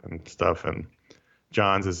cot and stuff. And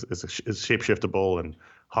John's is shapeshiftable, and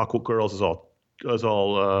Hawk Girls is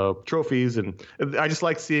all trophies. And I just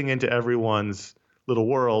like seeing into everyone's little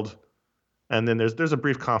world. And then there's a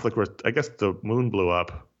brief conflict where I guess the moon blew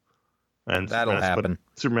up, and That'll happen.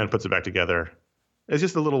 Superman puts it back together. It's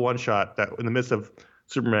just a little one shot that in the midst of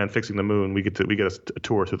Superman fixing the moon, we get a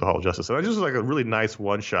tour through the Hall of Justice. And it's just like a really nice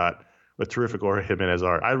one shot with terrific Ora Jimenez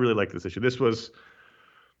art. I really like this issue. This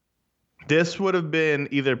would have been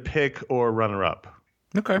either pick or runner up.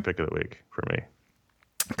 Okay. Pick of the week for me.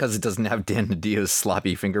 Because it doesn't have Dan Diaz's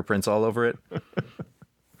sloppy fingerprints all over it.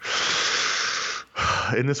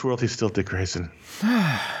 In this world, he's still Dick Grayson.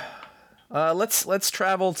 Let's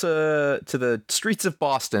travel to the streets of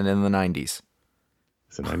Boston in the 90s.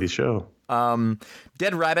 It's a 90s show.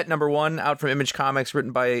 Dead Rabbit #1 out from Image Comics,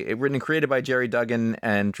 written and created by Jerry Duggan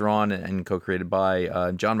and drawn and co-created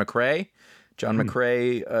by John McCrea. John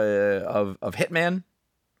McCrea of Hitman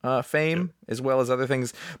fame, as well as other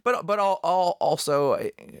things. But also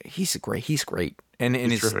he's great. And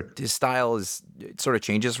his style sort of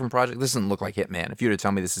changes from project. This doesn't look like Hitman. If you were to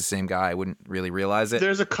tell me this is the same guy, I wouldn't really realize it.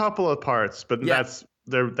 There's a couple of parts, but that's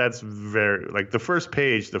very, like, the first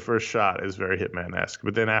page, the first shot is very Hitman-esque.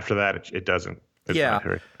 But then after that, it doesn't. It's not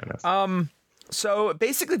very Hitman-esque. So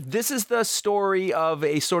basically, this is the story of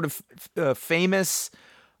a sort of famous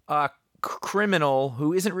criminal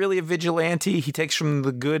who isn't really a vigilante. He takes from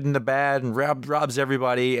the good and the bad and robs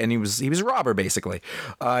everybody, and he was a robber basically.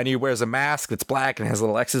 And he wears a mask that's black and has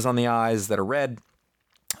little X's on the eyes that are red.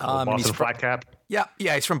 Boston flat cap. Yeah,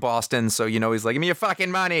 he's from Boston, so he's like, give me your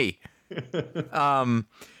fucking money.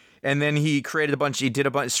 And then he did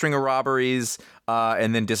a string of robberies,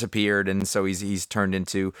 and then disappeared, and so he's turned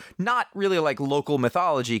into not really like local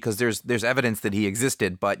mythology because there's evidence that he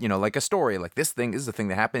existed, but like a story, like this is the thing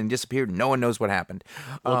that happened and disappeared, and no one knows what happened.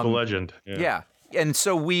 Local legend. Yeah, and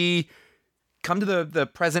so we come to the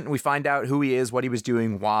present and we find out who he is, what he was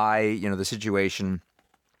doing, why, the situation.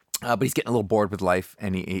 But he's getting a little bored with life,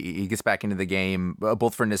 and he gets back into the game,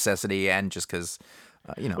 both for necessity and just because,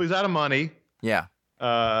 Well, he's out of money. Yeah.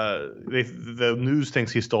 The news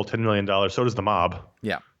thinks he stole $10 million. So does the mob.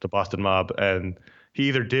 Yeah. The Boston mob. And he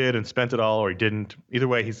either did and spent it all, or he didn't. Either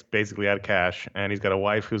way, he's basically out of cash. And he's got a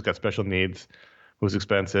wife who's got special needs, who's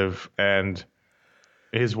expensive. And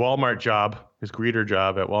his Walmart job, his greeter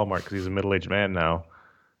job at Walmart, because he's a middle-aged man now,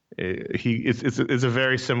 it's a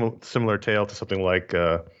very similar tale to something like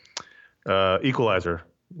Equalizer,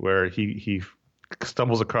 where he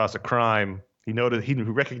stumbles across a crime. He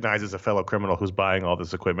recognizes a fellow criminal who's buying all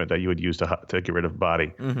this equipment that you would use to get rid of a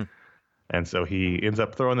body. Mm-hmm. And so he ends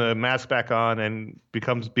up throwing the mask back on and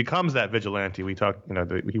becomes that vigilante we talked,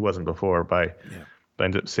 that he wasn't before by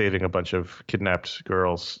end up saving a bunch of kidnapped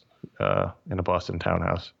girls in a Boston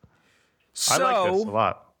townhouse. So, I like this a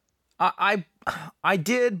lot. I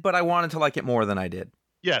did, but I wanted to like it more than I did.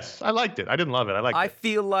 Yes, I liked it. I didn't love it. I liked it. I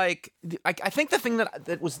feel like I think the thing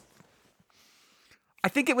that was. I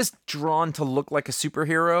think it was drawn to look like a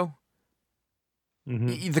superhero.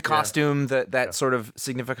 Mm-hmm. The costume that sort of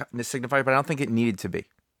signified, but I don't think it needed to be.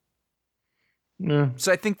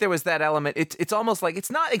 So I think there was that element. It's almost like, it's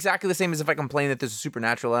not exactly the same as if I complain that there's a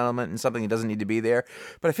supernatural element and something that doesn't need to be there,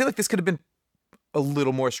 but I feel like this could have been a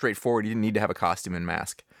little more straightforward. You didn't need to have a costume and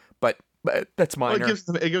mask, but that's minor. Well,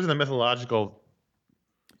 it gives them the mythological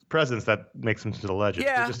presence that makes him to the legend.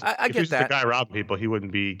 Yeah, Just, I if get he's that. the guy robbing people, he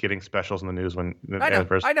wouldn't be getting specials in the news when the I know,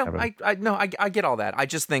 anniversary happened. I get all that. I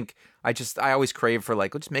just think, I always crave for,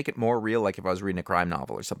 like, let's make it more real, like if I was reading a crime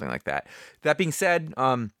novel or something like that. That being said,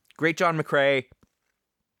 great John McCrae.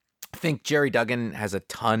 I think Jerry Duggan has a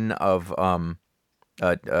ton of,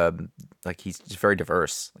 like, he's just very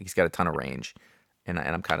diverse. Like, he's got a ton of range, and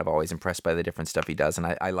I'm kind of always impressed by the different stuff he does. And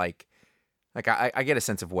I get a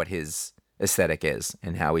sense of what his aesthetic is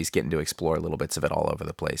and how he's getting to explore little bits of it all over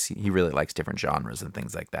the place. He really likes different genres and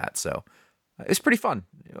things like that. So it's pretty fun.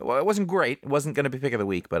 Well, it wasn't great. It wasn't going to be pick of the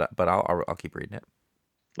week, but I'll keep reading it.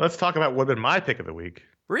 Let's talk about what would been my pick of the week.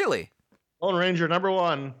 Really? Lone Ranger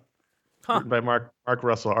 #1. Written by Mark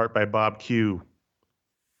Russell, art by Bob Q.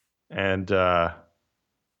 And I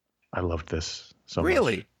loved this so much.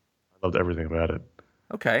 Really? I loved everything about it.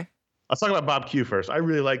 Okay. Let's talk about Bob Q first. I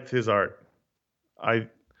really liked his art.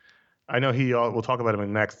 I know we'll talk about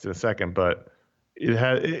him next in a second, but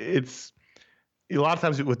it's a lot of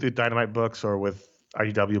times with the Dynamite books or with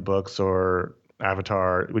IDW books or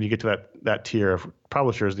Avatar, when you get to that tier of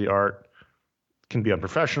publishers, the art can be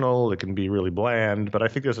unprofessional, it can be really bland, but I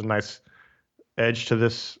think there's a nice edge to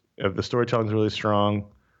this. The storytelling is really strong.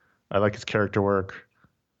 I like his character work.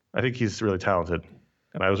 I think he's really talented,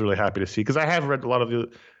 and I was really happy to see, because I have read a lot of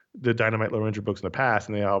the Dynamite Lone Ranger books in the past,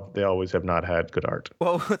 and they always have not had good art.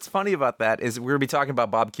 Well, what's funny about that is we're going to be talking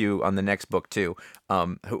about Bob Q on the next book too,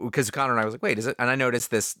 because Connor and I was like, wait, is it? And I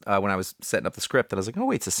noticed this when I was setting up the script, and I was like, oh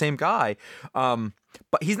wait, it's the same guy,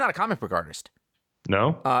 but he's not a comic book artist.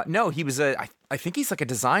 No? No, he was I think he's like a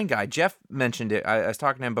design guy. Jeff mentioned it. I was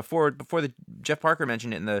talking to him before Jeff Parker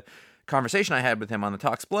mentioned it in the conversation I had with him on the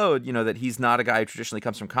Talksplode, that he's not a guy who traditionally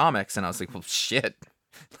comes from comics. And I was like, well, shit.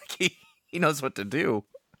 Like he knows what to do.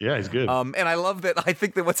 Yeah, he's good. And I love that. I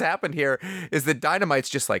think that what's happened here is that Dynamite's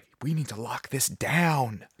just like, we need to lock this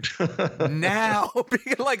down now.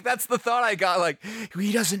 Like, that's the thought I got. Like,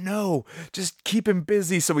 he doesn't know. Just keep him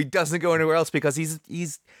busy so he doesn't go anywhere else, because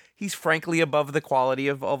he's frankly above the quality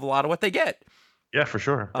of a lot of what they get. Yeah, for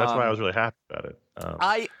sure. That's why I was really happy about it.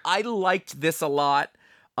 I liked this a lot.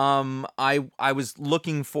 I was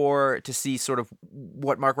looking to see sort of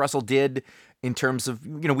what Mark Russell did in terms of,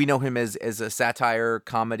 we know him as a satire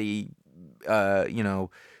comedy,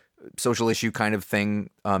 social issue kind of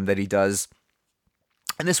thing, that he does.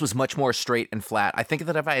 And this was much more straight and flat. I think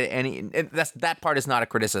that if I had that part is not a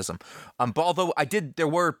criticism. But although there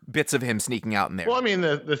were bits of him sneaking out in there. Well, I mean,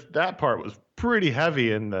 that part was pretty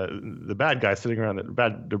heavy, and the bad guys sitting around,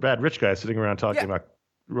 the bad rich guys sitting around talking about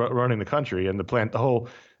running the country, and the whole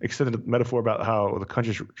extended metaphor about how the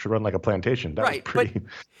country should run like a plantation. That was pretty.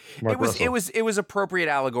 Mark Russell. It was appropriate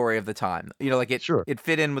allegory of the time. It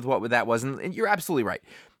fit in with what that was, and you're absolutely right.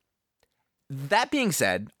 That being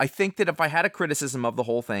said, I think that if I had a criticism of the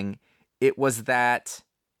whole thing, it was that,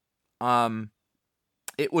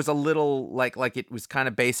 it was a little like it was kind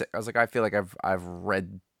of basic. I was like, I feel like I've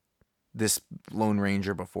read this Lone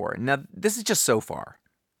Ranger before. Now this is just so far.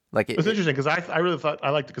 Like it's interesting, because I really thought I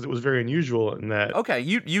liked it because it was very unusual in that. Okay,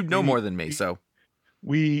 you know more than me, so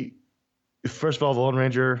we first of all, the Lone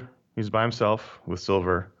Ranger, he's by himself with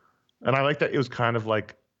Silver, and I like that it was kind of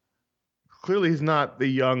like, clearly he's not the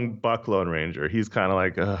young buck Lone Ranger. He's kind of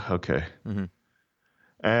like, okay,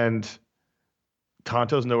 and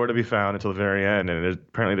Tonto's nowhere to be found until the very end, and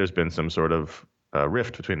apparently there's been some sort of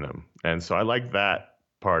rift between them, and so I like that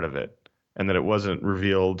part of it. And that it wasn't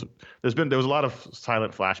revealed. There was a lot of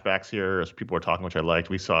silent flashbacks here as people were talking, which I liked.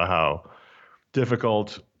 We saw how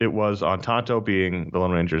difficult it was on Tonto being the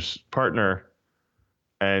Lone Ranger's partner,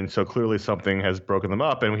 and so clearly something has broken them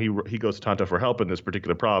up. And he goes to Tonto for help in this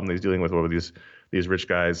particular problem that he's dealing with these rich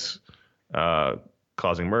guys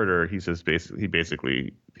causing murder. He says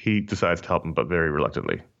he decides to help him, but very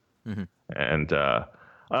reluctantly. And I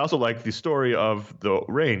also like the story of the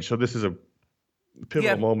range. So this is a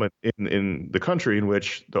pivotal moment in the country in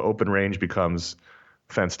which the open range becomes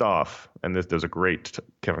fenced off, and there's a great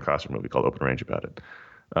Kevin Costner movie called Open Range about it,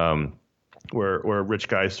 where rich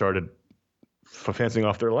guys started fencing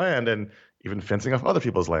off their land and even fencing off other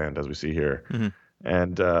people's land, as we see here.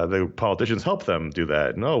 And the politicians help them do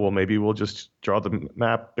that. No, well, maybe we'll just draw the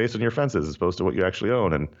map based on your fences as opposed to what you actually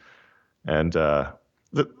own. And I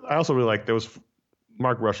also really like there was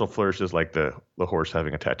Mark Russell flourishes like the horse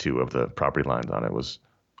having a tattoo of the property lines on it was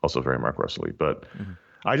also very Mark Russell-y. But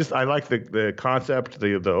I like the concept,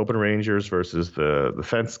 the open rangers versus the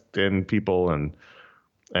fenced in people, and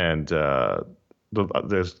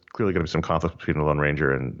there's clearly going to be some conflict between the Lone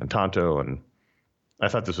Ranger and Tonto, and I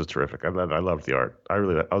thought this was terrific. I loved the art. I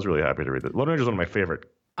was really happy to read it. Lone Ranger is one of my favorite.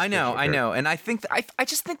 I know, and I think I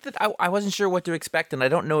just think that I wasn't sure what to expect, and I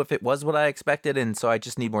don't know if it was what I expected, and so I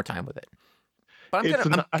just need more time with it. But I'm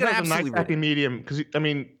gonna absolutely read it. Medium, because I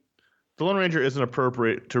mean, the Lone Ranger isn't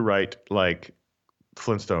appropriate to write like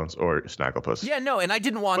Flintstones or Snagglepuss. Yeah, no, and I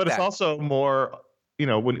didn't want that. But it's also more,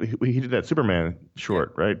 when he did that Superman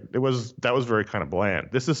short, right? That was very kind of bland.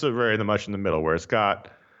 This is very much in the middle, where it's got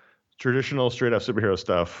traditional straight up superhero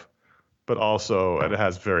stuff, but also it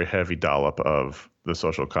has very heavy dollop of the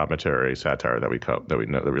social commentary, satire that we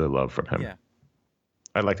really love from him. Yeah,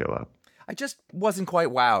 I like it a lot. I just wasn't quite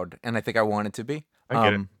wowed, and I think I wanted to be. I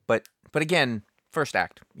get it. But again, first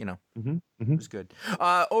act, Mm-hmm. it was good.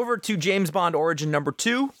 Over to James Bond Origin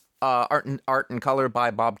 #2, art and color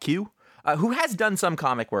by Bob Q, who has done some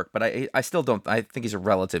comic work, but I still don't. I think he's a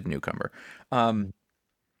relative newcomer. Written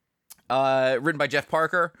by Jeff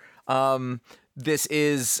Parker. This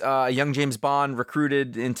is young James Bond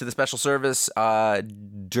recruited into the special service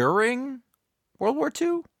during World War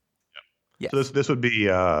II. Yeah. Yes. So this would be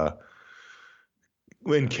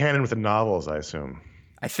in canon with the novels, I assume.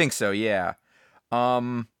 I think so. Yeah.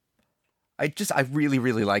 I really,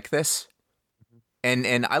 really like this.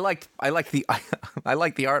 And I like the I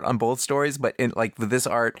like the art on both stories, but this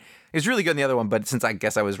art is really good in the other one. But since I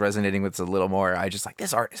guess I was resonating with this a little more, I just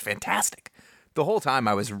this art is fantastic. The whole time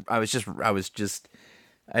I just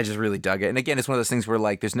really dug it. And again, it's one of those things where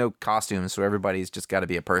there's no costumes, so everybody's just got to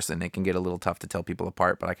be a person. It can get a little tough to tell people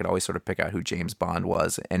apart, but I could always sort of pick out who James Bond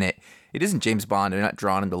was. And it isn't James Bond. They're not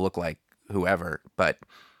drawing him to look like whoever, but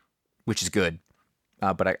which is good.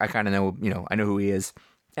 But I kind of know, I know who he is.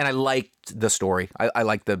 And I liked the story. I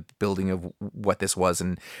liked the building of what this was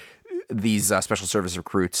and these special service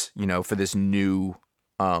recruits, for this new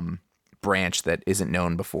branch that isn't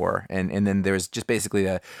known before. And then there's just basically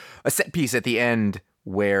a set piece at the end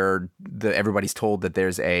where everybody's told that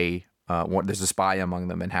there's a spy among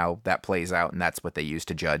them and how that plays out. And that's what they use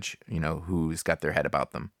to judge, who's got their head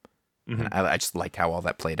about them. Mm-hmm. And I just liked how all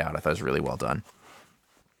that played out. I thought it was really well done.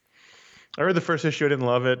 I read the first issue. I didn't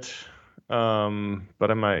love it.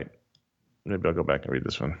 But maybe I'll go back and read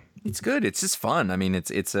this one. It's good. It's just fun. I mean, it's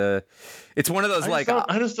one of those I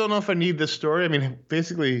just don't know if I need this story. I mean,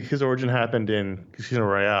 basically his origin happened in Casino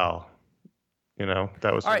Royale.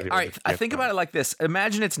 That was all right. I think about it like this.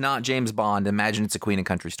 Imagine it's not James Bond. Imagine it's a Queen and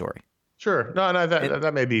Country story. Sure. No,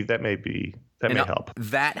 that may help.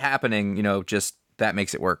 That happening, just that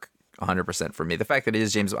makes it work 100% for me. The fact that it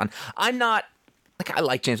is James Bond. I'm not. I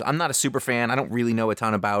like James. I'm not a super fan. I don't really know a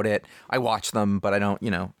ton about it. I watch them, but I don't,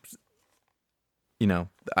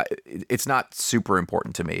 it's not super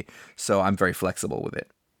important to me. So I'm very flexible with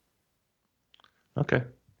it. Okay.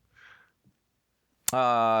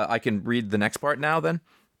 I can read the next part now then?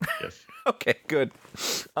 Yes. Okay, good.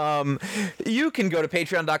 You can go to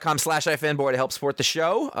patreon.com/ifanboy to help support the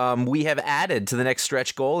show. We have added to the next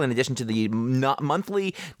stretch goal, in addition to the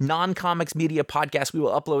monthly non-comics media podcast, we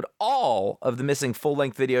will upload all of the missing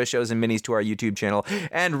full-length video shows and minis to our YouTube channel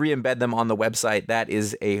and re-embed them on the website. That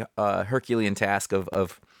is a Herculean task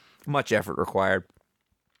of much effort required.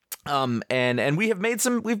 And we've made a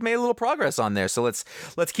little progress on there. So let's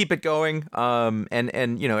keep it going.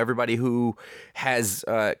 And everybody who has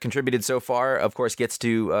contributed so far, of course, gets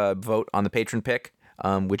to vote on the patron pick,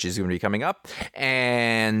 which is going to be coming up.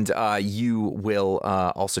 And you will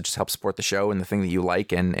also just help support the show and the thing that you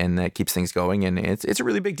like, and that keeps things going. And it's a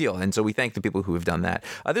really big deal. And so we thank the people who have done that.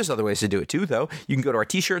 There's other ways to do it too, though. You can go to our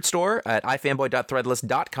t-shirt store at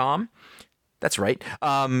ifanboy.threadless.com. That's right.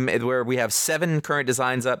 Where we have 7 current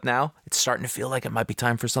designs up now. It's starting to feel like it might be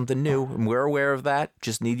time for something new, and we're aware of that.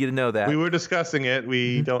 Just need you to know that. We were discussing it.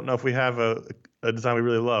 We don't know if we have a design we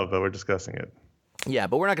really love, but we're discussing it. Yeah,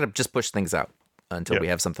 but we're not going to just push things out until we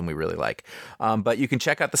have something we really like. But you can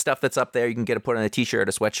check out the stuff that's up there. You can get it put on a t-shirt,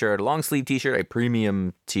 a sweatshirt, a long sleeve t-shirt, a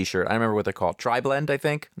premium t-shirt. I remember what they're called. Tri-Blend, I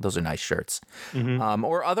think. Those are nice shirts. Mm-hmm.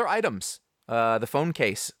 Or other items. The phone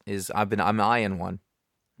case is, I'm eyeing one.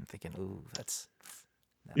 I'm thinking, ooh, that's...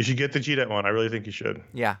 No. You should get the GDAT one. I really think you should.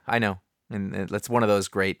 Yeah, I know. And that's one of those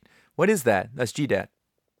great... What is that? That's GDAT.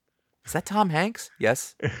 Is that Tom Hanks?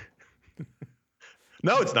 Yes.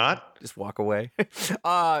 No, it's not. Just walk away.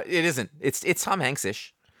 It isn't. It's Tom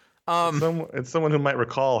Hanks-ish. It's someone who might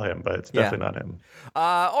recall him, but it's definitely not him.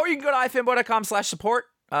 Or you can go to ifanboy.com/support.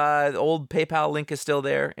 The old PayPal link is still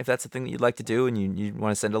there. If that's the thing that you'd like to do and you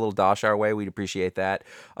want to send a little dosh our way, we'd appreciate that.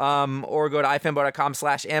 Or go to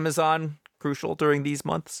ifanboy.com/Amazon. crucial during these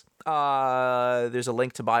months. There's a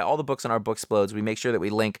link to buy all the books on our Booksplodes. We make sure that we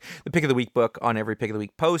link the Pick of the Week book on every Pick of the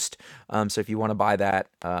Week post. So if you want to buy that,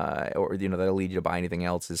 or that'll lead you to buy anything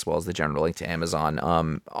else, as well as the general link to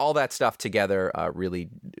Amazon. All that stuff together really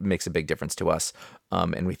makes a big difference to us.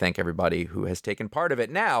 And we thank everybody who has taken part of it.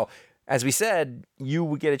 Now, as we said, you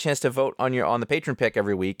would get a chance to vote on the patron pick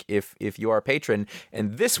every week if you are a patron.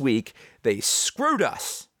 And this week they screwed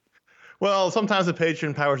us. Well, sometimes the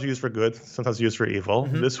patron power is used for good, sometimes used for evil.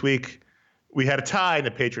 Mm-hmm. This week, we had a tie in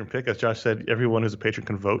the patron pick. As Josh said, everyone who's a patron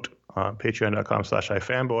can vote on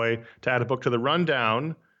patreon.com/ifanboy to add a book to the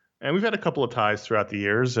rundown. And we've had a couple of ties throughout the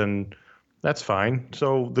years, and that's fine.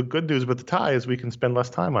 So the good news with the tie is we can spend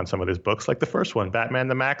less time on some of these books, like the first one, Batman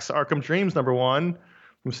the Max Arkham Dreams, #1,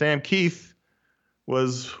 from Sam Keith,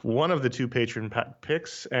 was one of the two patron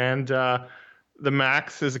picks. And the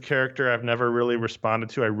Max is a character I've never really responded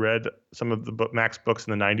to. I read some of the Max books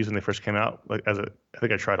in the 90s when they first came out. I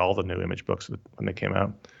think I tried all the New Image books when they came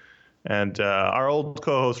out. And our old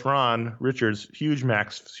co-host Ron Richards, huge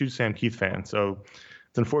Sam Keith fan. So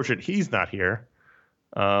it's unfortunate he's not here.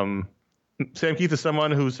 Sam Keith is someone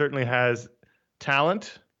who certainly has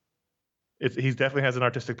talent. He definitely has an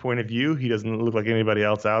artistic point of view. He doesn't look like anybody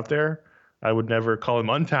else out there. I would never call him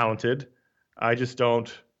untalented. I just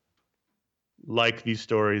don't like these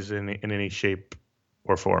stories in any shape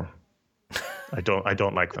or form. I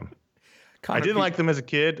don't like them. I didn't like them as a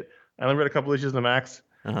kid. I only read a couple issues in the Max.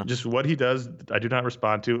 Uh-huh. Just what he does, I do not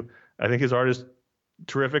respond to. I think his art is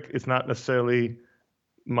terrific. It's not necessarily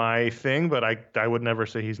my thing, but I would never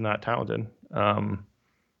say he's not talented.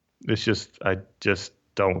 It's just I just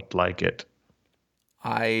don't like it.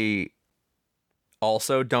 I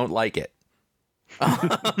also don't like it.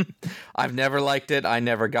 I've never liked it. I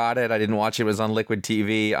never got it. I didn't watch it. It was on Liquid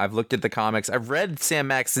TV. I've looked at the comics. I've read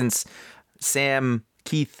Sam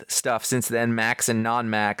Keith stuff since then, Max and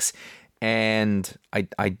non-Max, and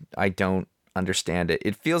I don't understand it.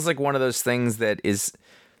 It feels like one of those things that is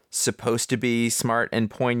supposed to be smart and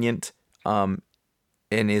poignant, and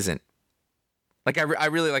isn't. Like I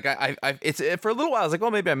really like it's for a little while I was like, well,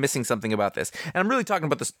 maybe I'm missing something about this, and I'm really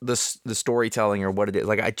talking about the storytelling or what it is.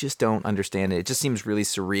 Like I just don't understand it. It just seems really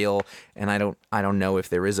surreal, and I don't know if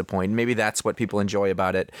there is a point. Maybe that's what people enjoy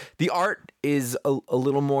about it. The art is a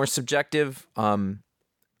little more subjective.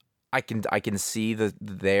 I can see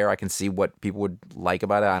I can see what people would like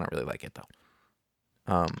about it. I don't really like it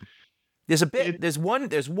though. There's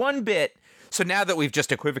one bit. So now that we've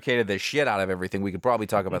just equivocated the shit out of everything, we could probably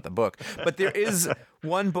talk about the book. But there is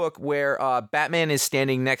one book where Batman is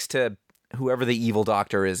standing next to whoever the evil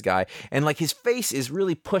doctor is guy, and like his face is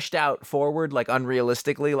really pushed out forward, like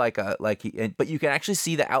unrealistically, but you can actually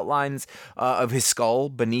see the outlines of his skull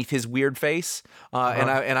beneath his weird face.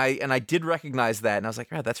 And I did recognize that, and I was like,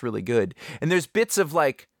 oh, that's really good. And there's bits of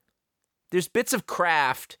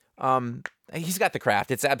craft. He's got the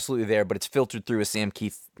craft; it's absolutely there, but it's filtered through a Sam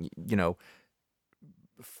Keith,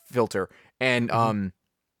 filter, and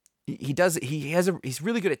he's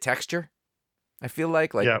really good at texture. I feel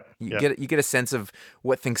like you get a sense of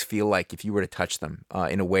what things feel like if you were to touch them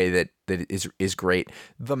in a way that is great.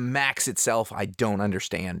 The Max itself, I don't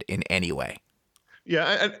understand in any way.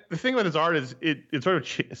 Yeah, the thing about his art is it sort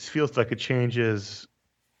of feels like it changes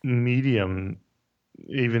medium,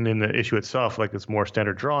 even in the issue itself. Like it's more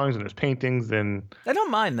standard drawings and there's paintings, and I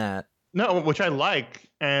don't mind that. No, which I like,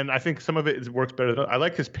 and I think some of it works better. I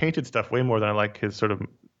like his painted stuff way more than I like his sort of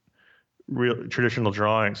real traditional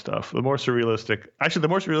drawing stuff. The more surrealistic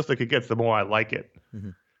it gets, the more I like it. Mm-hmm.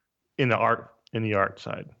 In the art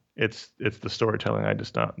side. It's the storytelling I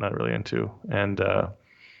just not really into, and I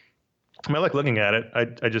like looking at it.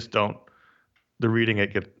 I just don't. The reading of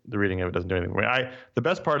it doesn't do anything for me. The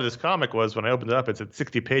best part of this comic was when I opened it up. It's at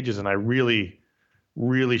 60 pages, and I really,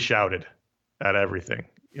 really shouted at everything.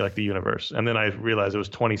 Like the universe, and then I realized it was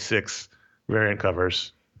 26 variant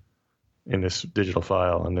covers in this digital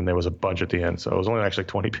file, and then there was a bunch at the end, so it was only actually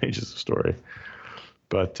 20 pages of story.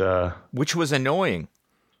 But which was annoying.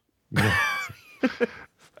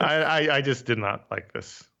 I just did not like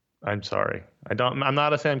this. I'm sorry. I'm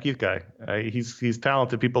not a Sam Keith guy. He's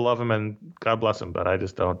talented. People love him, and God bless him. But I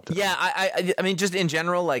just don't. Yeah, I mean, just in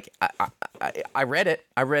general, like I read it.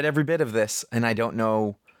 I read every bit of this, and I don't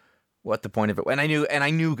know what the point of it. And I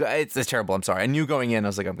knew it's terrible. I'm sorry. I knew going in, I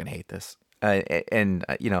was like, I'm going to hate this. I didn't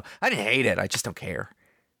hate it. I just don't care.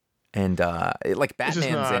 And like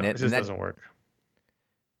Batman's in it. It just doesn't work.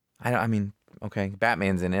 I mean, okay,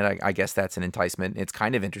 Batman's in it. I guess that's an enticement. It's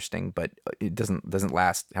kind of interesting, but it doesn't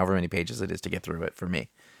last however many pages it is to get through it for me.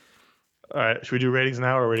 All right. Should we do ratings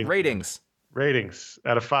now or ratings? Ratings. Ratings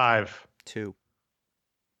out of 5. 2.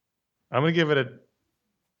 I'm going to give it a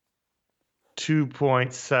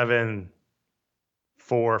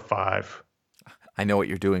 2.745. I know what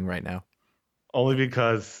you're doing right now. Only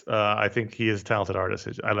because I think he is a talented artist.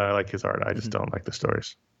 I like his art. I just don't like the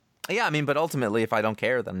stories. Yeah, I mean, but ultimately, if I don't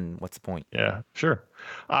care, then what's the point? Yeah, sure.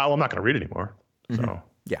 Well, I'm not going to read it anymore. So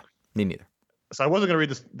Yeah, me neither. I wasn't going to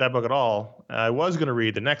read that book at all. I was going to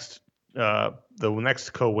read the next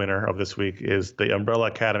co-winner of this week is The Umbrella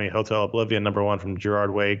Academy Hotel Oblivion #1 from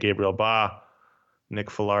Gerard Way, Gabriel Ba, Nick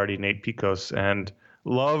Filardi, Nate Picos, and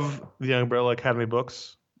love the Umbrella Academy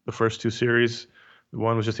books. The first 2 series.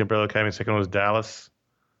 One was just the Umbrella Academy. The second one was Dallas.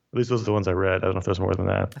 At least those are the ones I read. I don't know if there's more than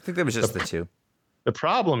that. I think that was just the 2. The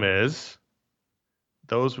problem is,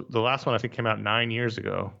 the last one I think came out 9 years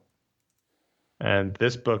ago, and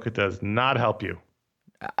this book does not help you.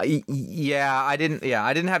 I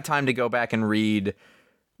didn't have time to go back and read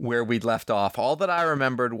where we'd left off. All that I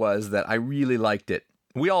remembered was that I really liked it.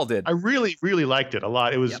 We all did. I really, really liked it a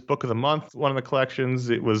lot. It was Book of the Month, one of the collections.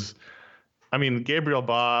 It was, I mean, Gabriel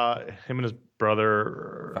Ba, him and his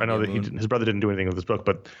brother. I know that his brother didn't do anything with this book,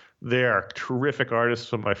 but they are terrific artists.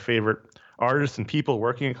 Some of my favorite artists and people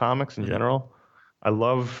working in comics in general. I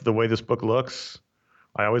love the way this book looks.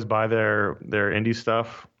 I always buy their indie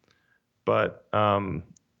stuff, but I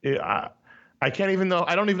can't even know.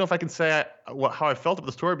 I don't even know if I can say how I felt about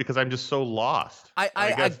the story because I'm just so lost.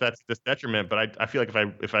 I guess that's this detriment, but I feel like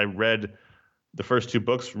if I read the first 2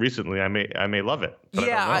 books recently, I may love it. But I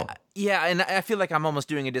don't know. And I feel like I'm almost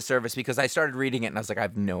doing a disservice because I started reading it and I was like, I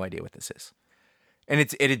have no idea what this is, and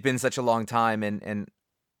it had been such a long time, and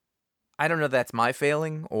I don't know if that's my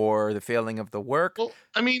failing or the failing of the work. Well,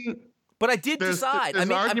 I mean, but I did decide. There's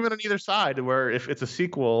an argument on either side where if it's a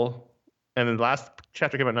sequel and the last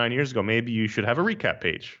chapter came out 9 years ago, maybe you should have a recap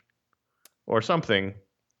page or something,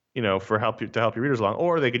 for to help your readers along.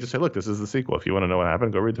 Or they could just say, look, this is the sequel. If you want to know what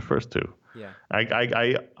happened, go read the first 2. Yeah.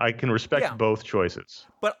 I can respect both choices.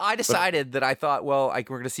 But I decided that I thought, well, we're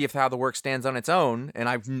going to see how the work stands on its own. And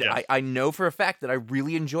I know for a fact that I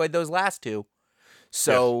really enjoyed those last 2.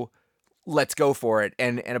 So let's go for it.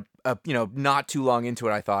 And not too long into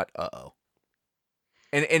it, I thought, uh-oh.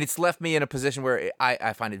 And it's left me in a position where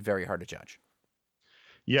I find it very hard to judge.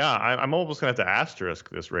 Yeah, I'm almost going to have to asterisk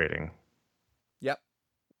this rating. Yep.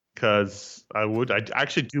 Because I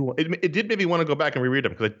actually do. It did make me want to go back and reread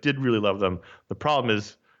them because I did really love them. The problem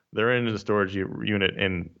is they're in the storage unit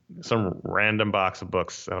in some random box of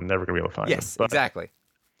books, and I'm never going to be able to find them. Yes, exactly.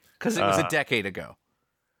 Because it was a decade ago.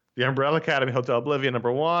 The Umbrella Academy Hotel Oblivion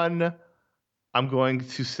 #1. I'm going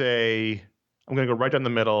to go right down the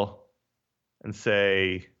middle and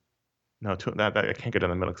say, no, I can't go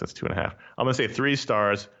down the middle because that's 2.5. I'm going to say 3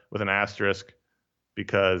 stars with an asterisk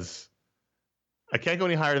because I can't go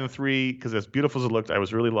any higher than 3 because as beautiful as it looked, I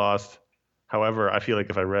was really lost. However, I feel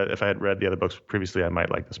like if I had read the other books previously, I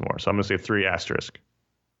might like this more. So I'm going to say 3 asterisk.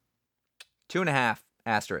 2.5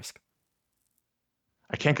 asterisk.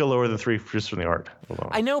 I can't go lower than 3 just from the art alone.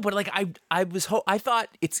 I know, but I thought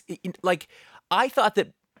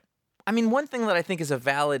that. I mean, one thing that I think is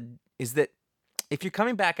is that if you're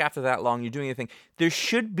coming back after that long, you're doing anything, there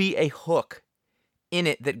should be a hook in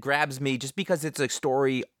it that grabs me just because it's a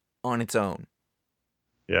story on its own.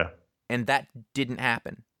 Yeah. And that didn't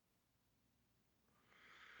happen.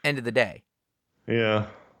 End of the day. Yeah.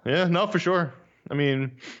 Yeah, no, for sure. I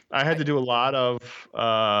mean, I had to do a lot of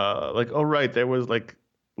there was like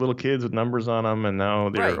little kids with numbers on them and now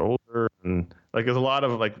they're older. And like there's a lot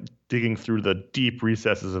of like digging through the deep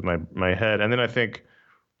recesses of my head. And then I think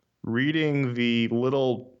reading the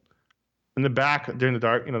little in the back during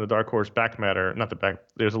the Dark Horse back matter, not the back,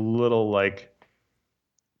 there's a little like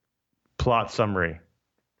plot summary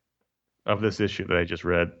of this issue that I just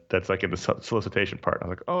read that's like in the solicitation part. I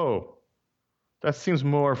was like, oh, that seems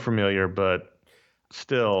more familiar, but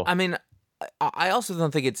still. I mean, I also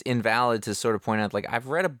don't think it's invalid to sort of point out, like, I've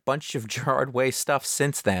read a bunch of Gerard Way stuff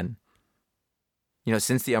since then,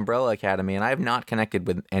 since the Umbrella Academy, and I have not connected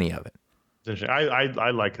with any of it. It's interesting.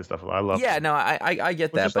 I like his stuff. I love it. Yeah, no, I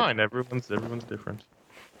get that. Which is fine. Everyone's different.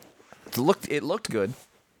 It looked good.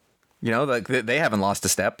 Like they haven't lost a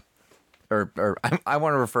step. Or I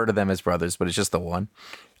want to refer to them as brothers, but it's just the one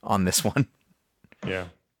on this one. Yeah.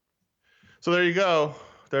 So there you go.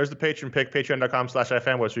 There's the patron pick,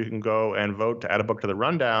 patreon.com/iFanboys, where you can go and vote to add a book to the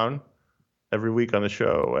rundown every week on the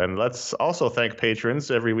show. And let's also thank patrons.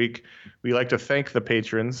 Every week, we like to thank the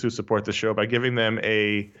patrons who support the show by giving them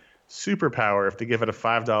a superpower if they give it a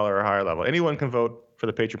 $5 or higher level. Anyone can vote for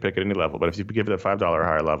the patron pick at any level, but if you give it a $5 or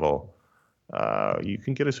higher level, you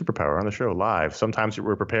can get a superpower on the show live. Sometimes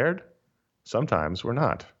we're prepared. Sometimes we're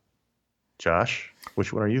not. Josh,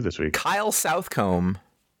 which one are you this week? Kyle Southcombe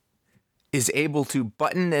is able to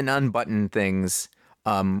button and unbutton things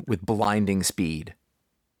with blinding speed.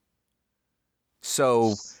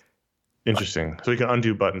 So Interesting. So he can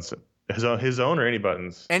undo buttons, his own or any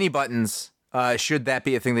buttons. any buttons, should that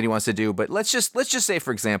be a thing that he wants to do. But let's just say,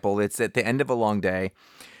 for example, it's at the end of a long day,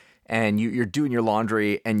 and you're doing your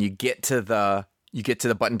laundry, and you get to the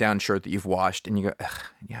button down shirt that you've washed, and you go, ugh,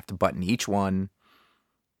 you have to button each one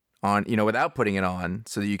on, without putting it on,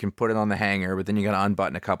 so that you can put it on the hanger. But then you got to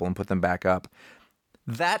unbutton a couple and put them back up.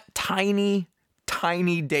 That tiny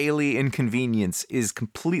daily inconvenience is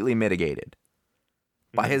completely mitigated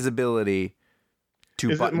by his ability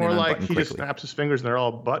to Is button it more and like unbutton he quickly. just snaps his fingers and they're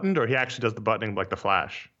all buttoned, or he actually does the buttoning like the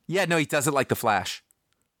Flash? Yeah, no, he does it like the Flash.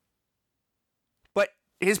 But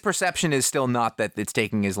his perception is still not that it's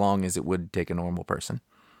taking as long as it would take a normal person.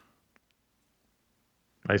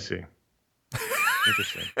 I see.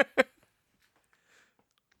 Interesting.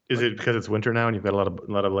 Is it because it's winter now and you've got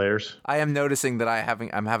a lot of layers? I am noticing that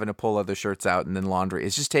I'm having to pull other shirts out, and then laundry.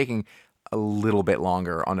 It's just taking a little bit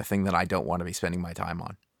longer on a thing that I don't want to be spending my time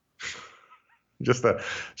on. Just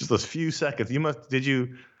those few seconds.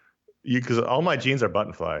 Because all my jeans are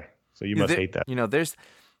button fly, so you must hate that.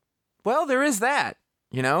 There is that.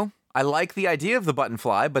 I like the idea of the button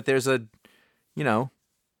fly, but there's a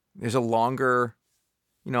longer.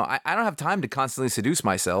 I don't have time to constantly seduce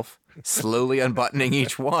myself, slowly unbuttoning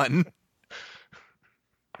each one.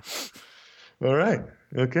 All right.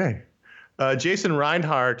 Okay. Jason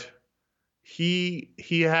Reinhardt, he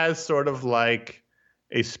has sort of like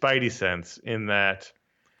a spidey sense in that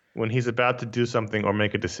when he's about to do something or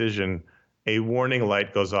make a decision, a warning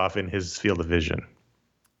light goes off in his field of vision.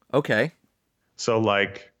 Okay. So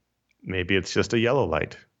like maybe it's just a yellow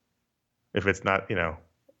light. If it's not,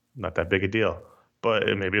 not that big a deal. But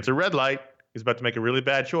maybe it's a red light. He's about to make a really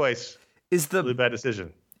bad choice. Really bad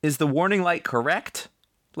decision. Is the warning light correct?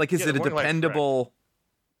 Like, is it a dependable?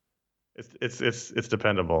 It's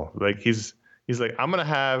dependable. Like he's like, I'm gonna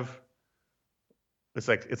have. It's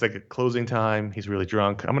like a closing time. He's really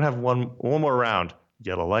drunk. I'm gonna have one more round.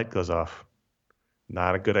 Yellow light goes off.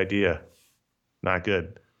 Not a good idea. Not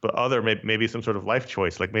good. But maybe some sort of life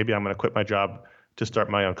choice. Like maybe I'm gonna quit my job to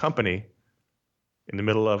start my own company. In the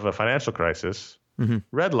middle of a financial crisis,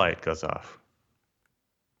 red light goes off.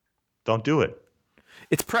 Don't do it.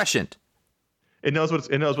 It's prescient. It knows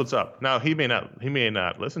what's up. Now he may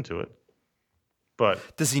not listen to it,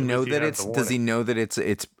 but does he know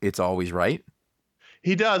that it's always right?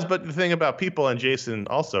 He does, but the thing about people and Jason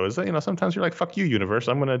also is that sometimes you're like, "Fuck you, universe!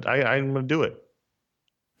 I'm gonna do it."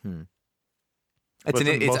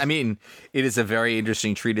 It is a very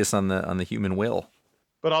interesting treatise on the human will.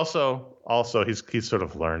 But also he's sort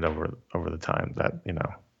of learned over the time that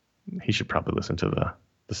he should probably listen to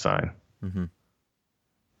the sign. Mm-hmm.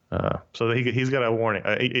 So he's got a warning.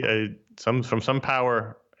 Some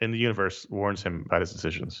power in the universe warns him about his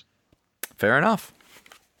decisions. Fair enough.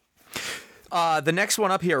 The next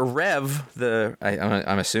one up here, Rev.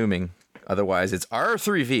 I'm assuming, otherwise it's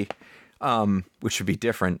R3V, which should be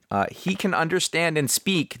different. He can understand and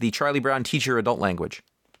speak the Charlie Brown teacher adult language.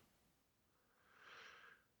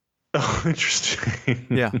 Oh, interesting.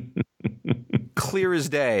 Yeah. Clear as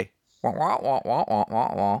day.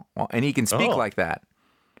 And he can speak like that.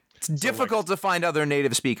 It's difficult to find other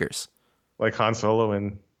native speakers. Like Han Solo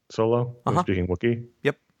in Solo, speaking Wookiee?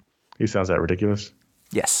 Yep. He sounds that ridiculous.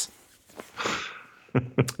 Yes.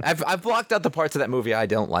 I've blocked out the parts of that movie I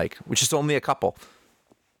don't like, which is only a couple.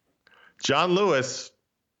 John Lewis.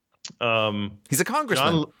 He's a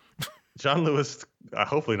congressman. John Lewis,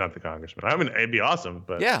 hopefully not the congressman. I mean, it'd be awesome,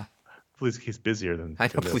 but yeah. Please, he's busier than. I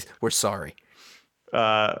know. Please, we're sorry.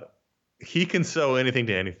 He can sew anything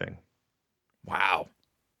to anything. Wow.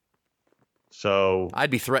 So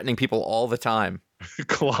I'd be threatening people all the time.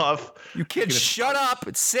 Cloth. You kids, shut up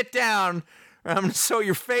and sit down, or I'm going to sew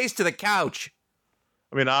your face to the couch.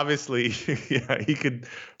 I mean, obviously, yeah, he could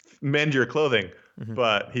mend your clothing,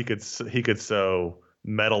 but he could sew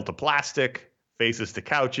metal to plastic, faces to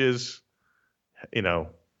couches,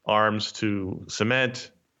 arms to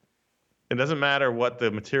cement. It doesn't matter what the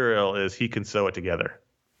material is; he can sew it together.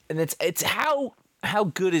 And it's how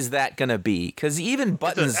good is that going to be? Because even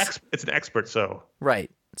buttons, it's an expert sew. Right.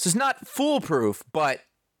 So it's not foolproof, but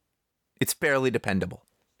it's fairly dependable.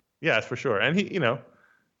 Yeah, for sure. And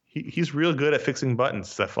he's real good at fixing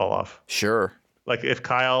buttons that fall off. Sure. Like if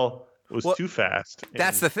Kyle was too fast.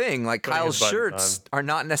 That's the thing. Like Kyle's shirts are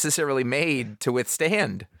not necessarily made to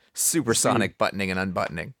withstand supersonic buttoning and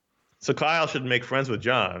unbuttoning. So Kyle should make friends with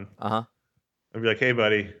John. And be like, "Hey,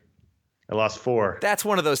 buddy, I lost 4." That's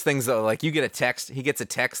one of those things, though. Like you get a text. He gets a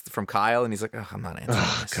text from Kyle, and he's like, "Oh, I'm not answering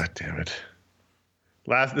this." God damn it.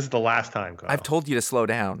 This is the last time, Kyle. I've told you to slow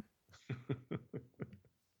down.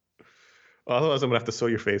 Otherwise, I'm gonna have to sew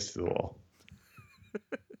your face to the wall.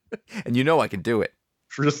 And you know I can do it.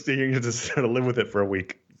 For just you just sort of live with it for a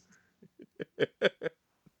week.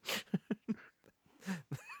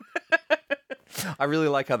 I really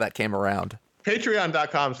like how that came around.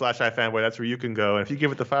 Patreon.com/ifanboy. That's where you can go. And if you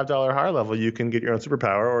give it the $5 higher level, you can get your own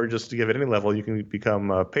superpower, or just to give it any level, you can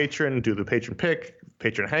become a patron, do the patron pick,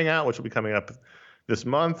 patron hangout, which will be coming up this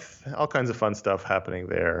month. All kinds of fun stuff happening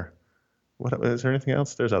there. What is there anything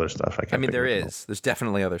else? There's other stuff. I can't. There is. There's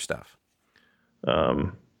definitely other stuff.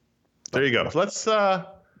 There you go. So let's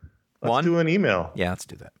do an email. Yeah, let's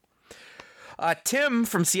do that. Tim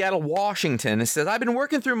from Seattle, Washington says, I've been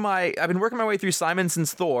working my way through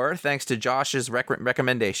Simonson's Thor, thanks to Josh's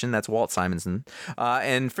recommendation. That's Walt Simonson.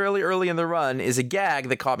 And fairly early in the run is a gag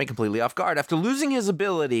that caught me completely off guard. After losing his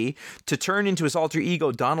ability to turn into his alter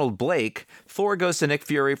ego, Donald Blake, Thor goes to Nick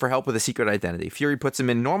Fury for help with a secret identity. Fury puts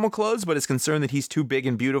him in normal clothes, but is concerned that he's too big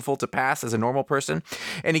and beautiful to pass as a normal person.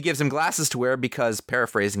 And he gives him glasses to wear because,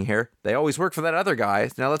 paraphrasing here, they always work for that other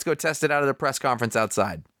guy. Now let's go test it out at a press conference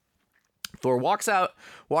outside. Thor walks out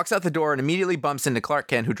the door and immediately bumps into Clark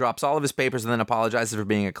Kent, who drops all of his papers and then apologizes for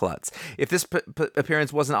being a klutz. If this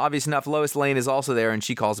appearance wasn't obvious enough, Lois Lane is also there, and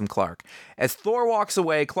she calls him Clark. As Thor walks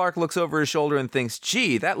away, Clark looks over his shoulder and thinks,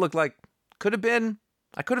 gee, that looked like could have been.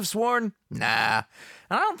 I could have sworn. Nah.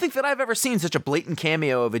 And I don't think that I've ever seen such a blatant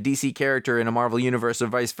cameo of a DC character in a Marvel universe or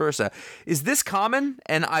vice versa. Is this common,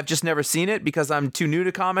 and I've just never seen it because I'm too new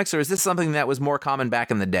to comics, or is this something that was more common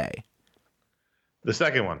back in the day? The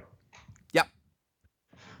second one. Yep.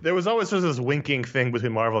 There was always sort of this winking thing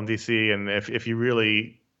between Marvel and DC, and if you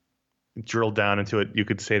really drilled down into it, you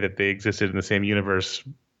could say that they existed in the same universe,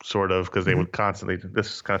 sort of, because they would constantly,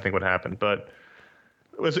 this kind of thing would happen. But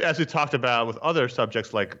as we talked about with other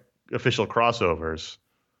subjects like official crossovers,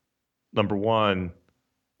 number one,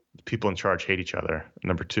 the people in charge hate each other.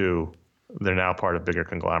 Number two, they're now part of bigger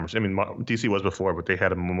conglomerates. I mean, DC was before, but they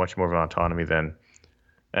had much more of an autonomy then.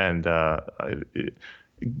 And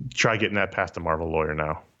try getting that past a Marvel lawyer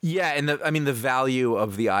now. Yeah, and the value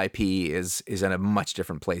of the IP is in a much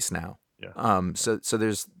different place now. Yeah. So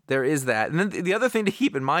there is that, and then the other thing to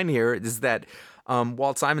keep in mind here is that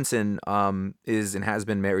Walt Simonson is and has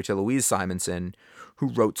been married to Louise Simonson, who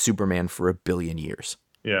wrote Superman for 1 billion years.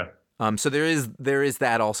 Yeah. So there is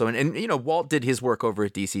that also, and you know, Walt did his work over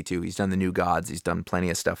at DC too. He's done the New Gods. He's done plenty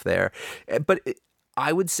of stuff there, but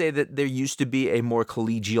I would say that there used to be a more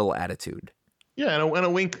collegial attitude. Yeah, and a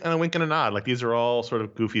wink and a nod. Like, these are all sort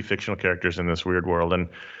of goofy fictional characters in this weird world. And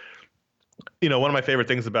you know, one of my favorite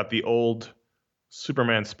things about the old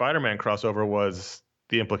Superman Spider-Man crossover was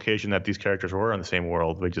the implication that these characters were in the same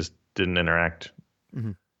world. They just didn't interact.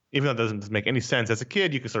 Mm-hmm. Even though it doesn't make any sense. As a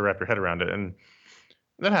kid, you could sort of wrap your head around it. And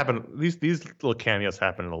that happened. These little cameos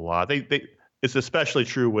happen a lot. It's especially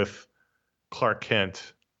true with Clark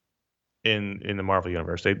Kent in the Marvel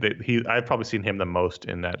universe. I've probably seen him the most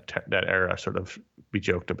in that era, sort of be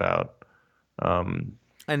joked about.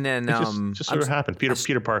 And then it just sort of happened.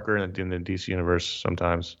 Peter Parker in the DC universe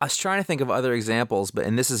sometimes. I was trying to think of other examples,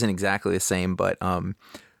 and this isn't exactly the same, but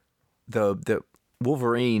the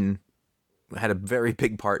Wolverine had a very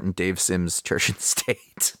big part in Dave Sims' Church and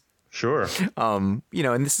State. Sure. You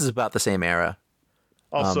know, and this is about the same era.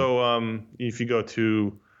 Also, if you go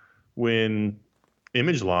to when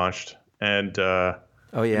Image launched, and in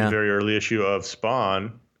the very early issue of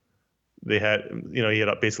Spawn, they had, you know, he had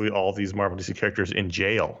basically all these Marvel DC characters in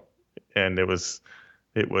jail, and it was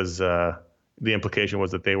the implication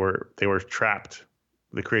was that they were trapped.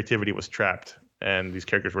 The creativity was trapped, and these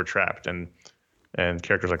characters were trapped, and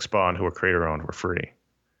characters like Spawn, who were creator owned, were free.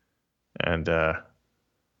 And I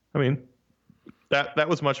mean, that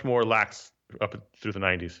was much more lax up through the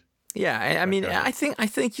 90s. Yeah, I mean, I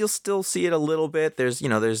think you'll still see it a little bit. There's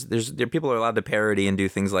people are allowed to parody and do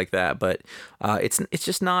things like that, but it's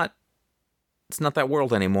just not. It's not that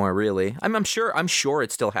world anymore, really. I'm sure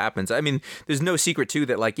it still happens. I mean, there's no secret too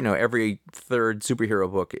that, like, you know, every third superhero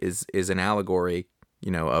book is an allegory,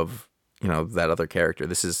 you know, of, you know, that other character.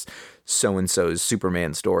 This is so and so's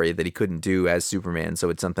Superman story that he couldn't do as Superman, so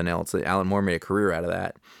it's something else. Alan Moore made a career out of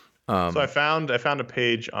that. So I found a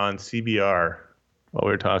page on CBR while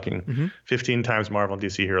we were talking. 15 times Marvel and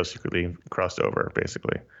DC heroes secretly crossed over,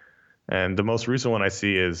 basically. And the most recent one I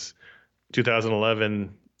see is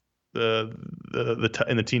 2011. In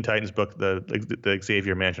the Teen Titans book, the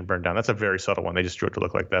Xavier Mansion burned down. That's a very subtle one. They just drew it to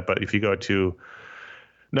look like that. But if you go to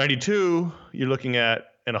 92, you're looking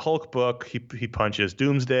at, in a Hulk book, he punches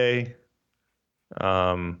Doomsday.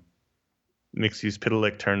 Mixie's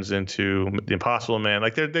Pitalik turns into the Impossible Man.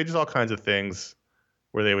 Like, they just all kinds of things.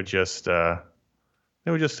 where they would just have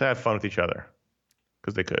fun with each other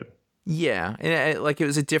because they could. Yeah, and like it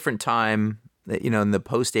was a different time. In the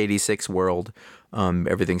post '86 world,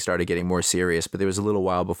 everything started getting more serious. But there was a little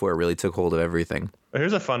while before it really took hold of everything.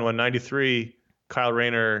 Here's a fun one. '93. Kyle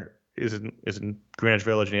Rayner is in Greenwich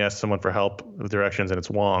Village, and he asks someone for help with directions, and it's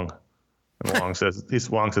Wong. And Wong says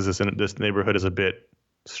this neighborhood is a bit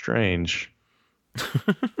strange.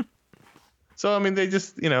 So I mean, they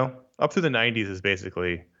just up through the '90s is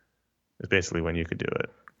basically when you could do it.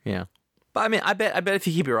 Yeah, but I mean, I bet if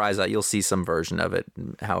you keep your eyes out, you'll see some version of it,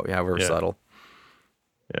 however subtle.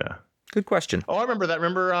 Yeah. Good question. Oh, I remember that.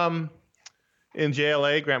 Remember in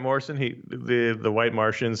JLA, Grant Morrison, the White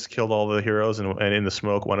Martians killed all the heroes, and in the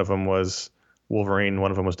smoke, one of them was Wolverine, one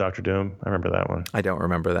of them was Doctor Doom. I remember that one. I don't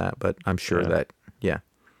remember that, but I'm sure that, yeah.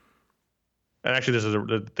 And actually,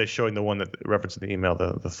 they're showing the one that referenced in the email,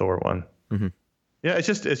 the Thor one. Mm-hmm. Yeah,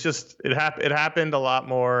 it happened a lot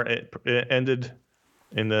more. It ended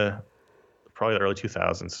in probably the early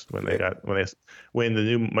 2000s when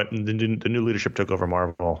the new leadership took over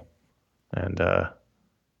Marvel, and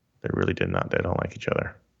they don't like each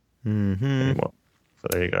other anymore. So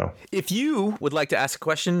there you go. If you would like to ask a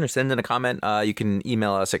question or send in a comment, you can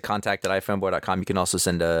email us at contact@ifanboy.com. You can also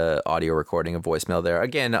send a audio recording, a voicemail there.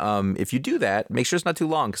 Again, if you do that, make sure it's not too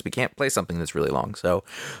long because we can't play something that's really long. So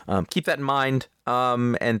keep that in mind.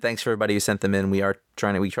 And thanks for everybody who sent them in. We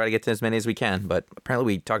try to get to as many as we can, but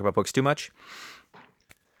apparently we talk about books too much.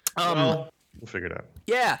 We'll figure it out.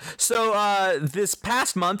 Yeah. So this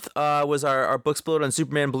past month was our book split on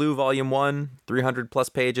Superman Blue Volume 1, 300 plus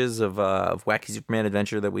pages of wacky Superman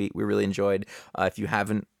adventure that we really enjoyed. If you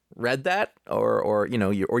haven't read that or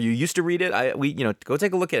you used to read it, go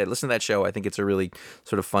take a look at it. Listen to that show. I think it's a really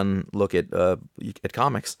sort of fun look at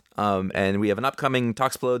comics. And we have an upcoming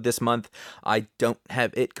Talksplode this month. I don't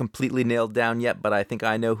have it completely nailed down yet, but I think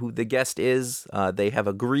I know who the guest is. They have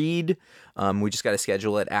agreed. We just got to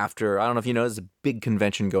schedule it after. I don't know if you know, there's a big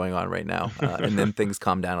convention going on right now, and then things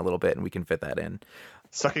calm down a little bit, and we can fit that in.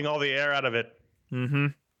 Sucking all the air out of it. Mm-hmm.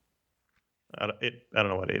 I don't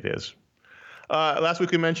know what it is. Last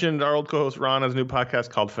week we mentioned our old co-host Ron has a new podcast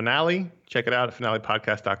called Finale. Check it out at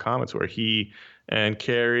finalepodcast.com. It's where he and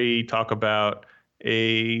Carrie talk about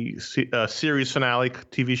a series finale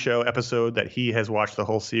TV show episode that he has watched the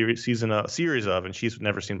whole series of, and she's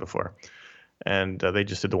never seen before. And they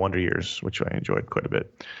just did the Wonder Years, which I enjoyed quite a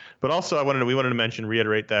bit. But also we wanted to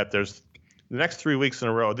reiterate that there's the next 3 weeks in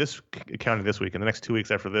a row, counting this week, and the next 2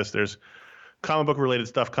 weeks after this, there's comic book related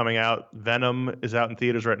stuff coming out. Venom is out in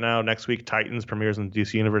theaters right now. Next week, Titans premieres on the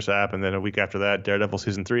DC Universe app, and then a week after that, Daredevil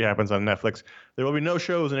season 3 happens on Netflix. There will be no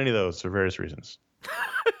shows in any of those for various reasons.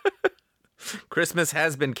 Christmas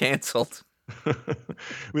has been canceled.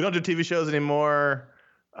 We don't do TV shows anymore.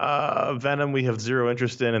 Venom we have zero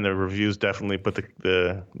interest in, and the reviews definitely put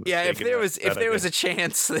the if there was a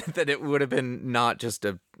chance that it would have been not just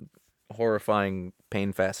a horrifying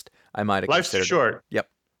pain fest, I might have Life's considered short. it. Yep.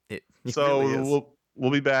 So really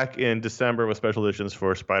we'll be back in December with special editions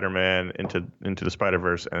for Spider-Man, into the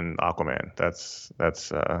Spider-Verse, and Aquaman.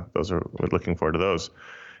 We're looking forward to those.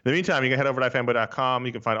 In the meantime, you can head over to ifanboy.com.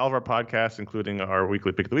 You can find all of our podcasts, including our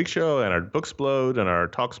weekly Pick of the Week show, and our Booksplode, and our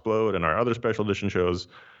Talksplode, and our other special edition shows.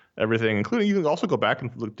 Everything, including you can also go back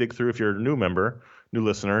and dig through if you're a new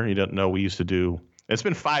listener. You don't know we used to do. It's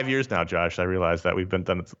been 5 years now, Josh. I realize that we've been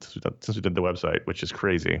done since we did the website, which is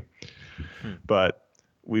crazy. But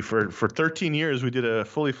for 13 years, we did a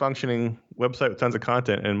fully functioning website with tons of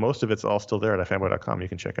content, and most of it's all still there at ifanboy.com. You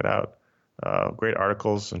can check it out. Great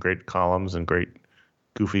articles and great columns and great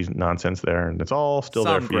goofy nonsense there, and it's all still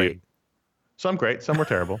there for you. Some great, some were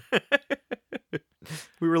terrible.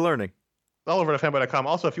 We were learning. All over at ifanboy.com.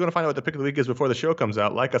 Also, if you want to find out what the pick of the week is before the show comes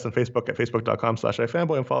out, like us on Facebook at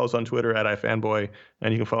facebook.com/ifanboy, and follow us on Twitter at ifanboy,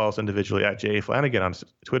 and you can follow us individually at J. Flanagan on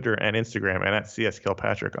Twitter and Instagram, and at CS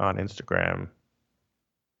Kilpatrick on Instagram.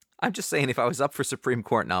 I'm just saying, if I was up for Supreme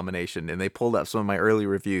Court nomination and they pulled up some of my early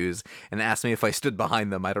reviews and asked me if I stood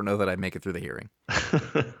behind them, I don't know that I'd make it through the hearing.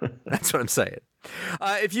 That's what I'm saying.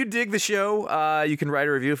 If you dig the show, you can write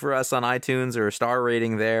a review for us on iTunes or a star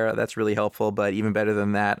rating there. That's really helpful. But even better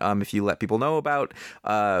than that, if you let people know about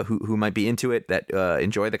who might be into it, that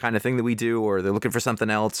enjoy the kind of thing that we do, or they're looking for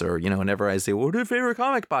something else, or, whenever I say, what are your favorite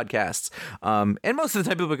comic podcasts? And most of the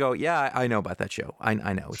time people go, yeah, I know about that show. I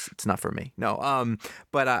know it's not for me. No.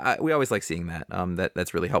 But we always like seeing that.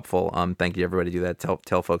 That's really helpful. Thank you, everybody. Do that.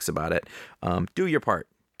 Tell folks about it. Do your part.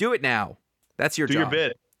 Do it now. That's your job. Do your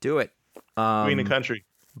bit. Do it. Queen and country.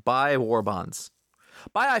 Buy war bonds.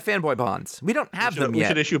 Buy iFanboy bonds. We don't have them yet. We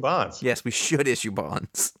should issue bonds. Yes, we should issue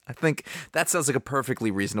bonds. I think that sounds like a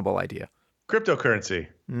perfectly reasonable idea. Cryptocurrency.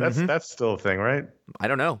 That's still a thing, right? I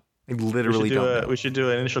don't know. I We literally should, don't know. we should do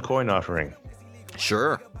an initial coin offering.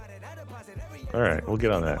 Sure. All right, we'll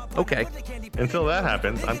get on that. Okay. Until that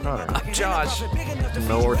happens, I'm Connor. Josh.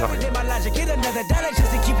 Know what we're talking about. Get another dollar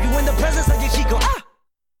just to keep you in the presence of your Chico.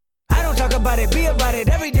 I don't talk about it, be about it.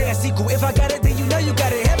 Every day I see cool. If I got it, then you know you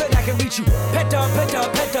got it. Heaven, I can reach you. Pet dog, my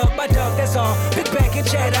dog, that's all. Pick back and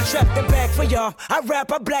chat, I trap the back for y'all. I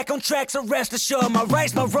rap, I black on tracks, so rest assured. My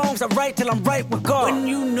rights, my wrongs, I right till I'm right with God. When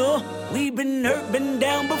you know, we been hurt, been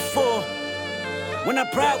down before. When our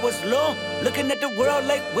pride was low, looking at the world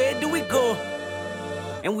like, where do we go?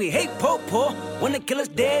 And we hate po-po, when the killer's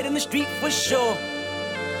dead in the street for sure.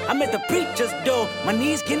 I'm at the preacher's door, my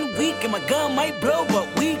knees getting weak and my gun might blow, but